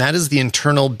 630, and that is the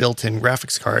internal built-in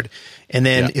graphics card. And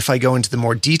then if I go into the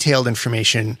more detailed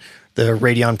information, the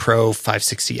Radeon Pro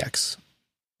 560X.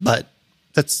 But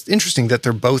that's interesting that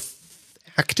they're both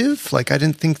active. I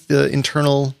didn't think the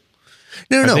internal...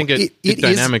 No. I think it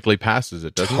dynamically passes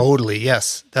it, doesn't it? Totally,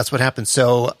 yes. That's what happens.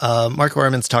 So Marco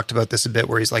Arman's talked about this a bit,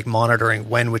 where he's monitoring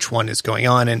which one is going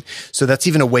on. And so that's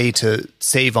even a way to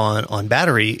save on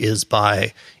battery, is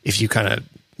by, if you kind of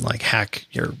hack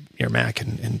your Mac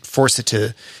and force it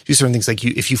to do certain things,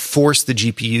 if you force the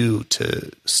GPU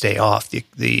to stay off,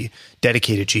 the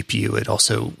dedicated GPU, it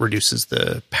also reduces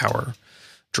the power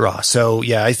draw. So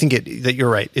yeah, I think that you're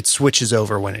right. It switches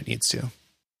over when it needs to.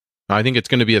 I think it's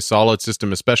going to be a solid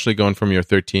system, especially going from your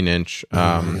 13-inch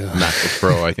MacBook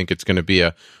Pro. I think it's going to be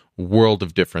a world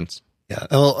of difference. Yeah.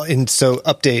 Well, and so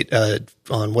update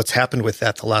on what's happened with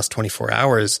that the last 24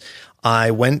 hours.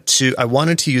 I wanted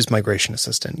to use Migration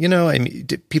Assistant.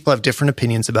 People have different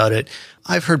opinions about it.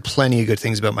 I've heard plenty of good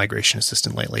things about Migration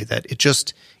Assistant lately, that it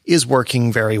just is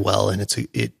working very well, and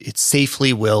it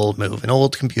safely will move an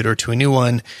old computer to a new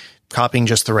one, copying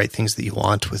just the right things that you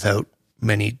want without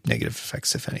many negative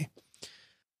effects, if any.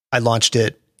 I launched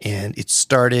it, and it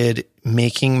started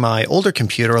making my older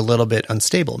computer a little bit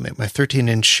unstable. My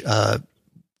 13-inch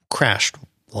crashed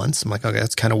once. I'm like, okay,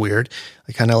 that's kind of weird.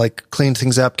 I kind of cleaned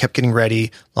things up, kept getting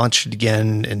ready, launched it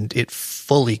again, and it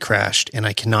fully crashed, and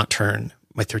I cannot turn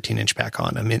my 13-inch back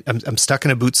on. I'm stuck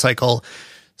in a boot cycle.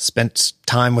 Spent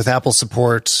time with Apple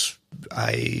support.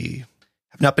 I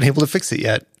have not been able to fix it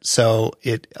yet. So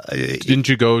didn't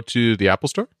you go to the Apple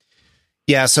Store?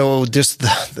 Yeah, so just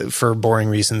for boring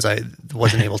reasons, I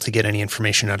wasn't able to get any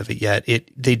information out of it yet.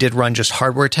 They did run just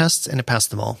hardware tests, and it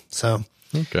passed them all. So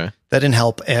okay, that didn't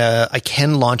help. I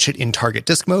can launch it in target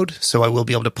disk mode, so I will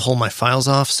be able to pull my files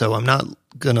off. So I'm not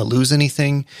going to lose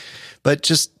anything. But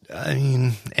just,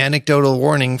 anecdotal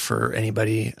warning for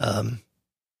anybody.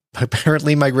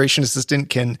 Apparently, Migration Assistant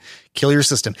can kill your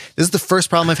system. This is the first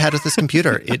problem I've had with this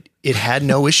computer. It had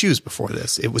no issues before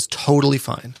this. It was totally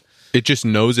fine. It just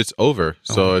knows it's over.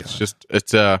 So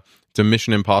it's a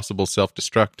Mission Impossible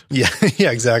self-destruct. Yeah,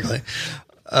 yeah, exactly.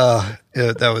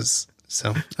 That was,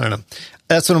 so I don't know.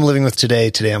 That's what I'm living with today.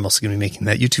 Today I'm also going to be making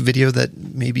that YouTube video that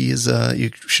maybe is,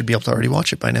 you should be able to already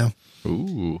watch it by now.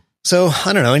 Ooh. So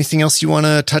I don't know. Anything else you want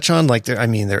to touch on?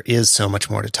 There is so much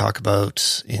more to talk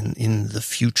about in the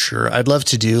future. I'd love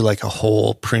to do a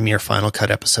whole Premiere Final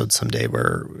Cut episode someday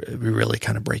where we really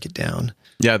kind of break it down.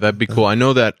 Yeah, that'd be cool. I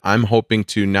know that I'm hoping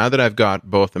to, now that I've got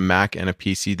both a Mac and a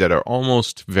PC that are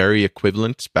almost very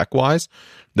equivalent spec-wise,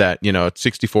 that, it's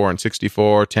 64 and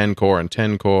 64, 10 core and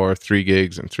 10 core, 3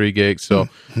 gigs and 3 gigs. So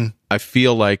I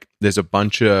feel like there's a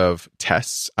bunch of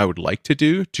tests I would like to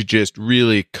do to just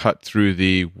really cut through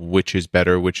the which is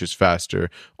better, which is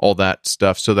faster, all that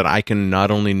stuff, so that I can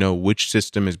not only know which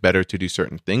system is better to do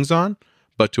certain things on,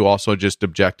 but to also just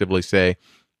objectively say,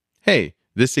 hey,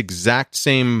 this exact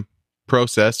same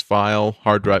process, file,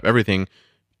 hard drive, everything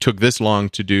took this long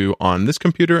to do on this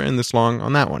computer and this long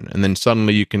on that one. And then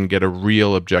suddenly you can get a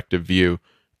real objective view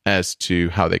as to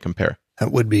how they compare.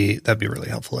 That'd be really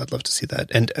helpful. I'd love to see that.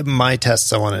 And my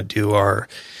tests I want to do are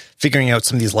figuring out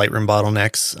some of these Lightroom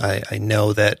bottlenecks. I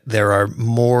know that there are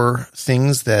more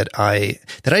things that I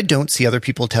don't see other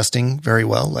people testing very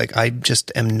well. I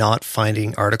just am not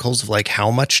finding articles of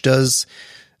how much does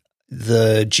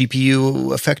the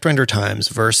GPU affect render times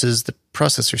versus the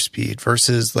processor speed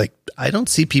versus I don't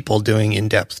see people doing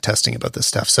in-depth testing about this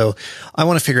stuff. So I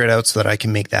want to figure it out so that I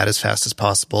can make that as fast as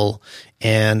possible.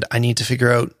 And I need to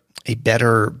figure out a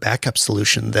better backup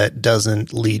solution that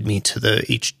doesn't lead me to the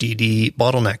HDD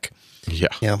bottleneck. Yeah.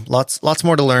 Yeah. Lots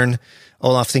more to learn.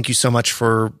 Olaf, thank you so much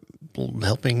for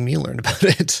helping me learn about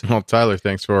it. Well, Tyler,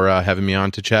 thanks for having me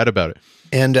on to chat about it.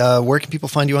 And where can people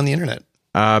find you on the internet?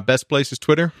 Best place is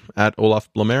Twitter at Olaf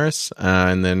Blomerus.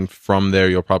 And then from there,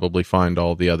 you'll probably find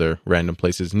all the other random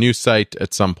places. New site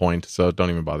at some point, so don't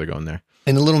even bother going there.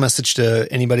 And a little message to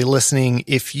anybody listening.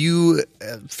 If you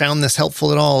found this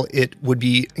helpful at all, it would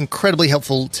be incredibly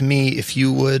helpful to me if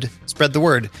you would spread the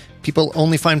word. People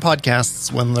only find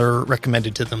podcasts when they're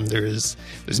recommended to them. There's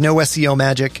no SEO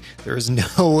magic. There is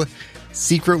no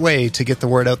secret way to get the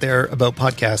word out there about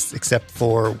podcasts except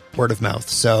for word of mouth.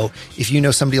 So if you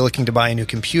know somebody looking to buy a new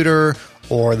computer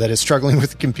or that is struggling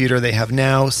with the computer they have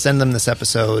now, send them this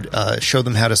episode. Show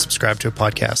them how to subscribe to a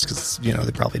podcast because,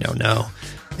 they probably don't know.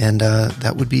 And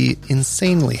that would be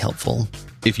insanely helpful.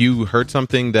 If you heard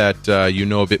something that you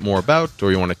know a bit more about,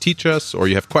 or you want to teach us, or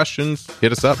you have questions,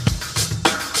 hit us up.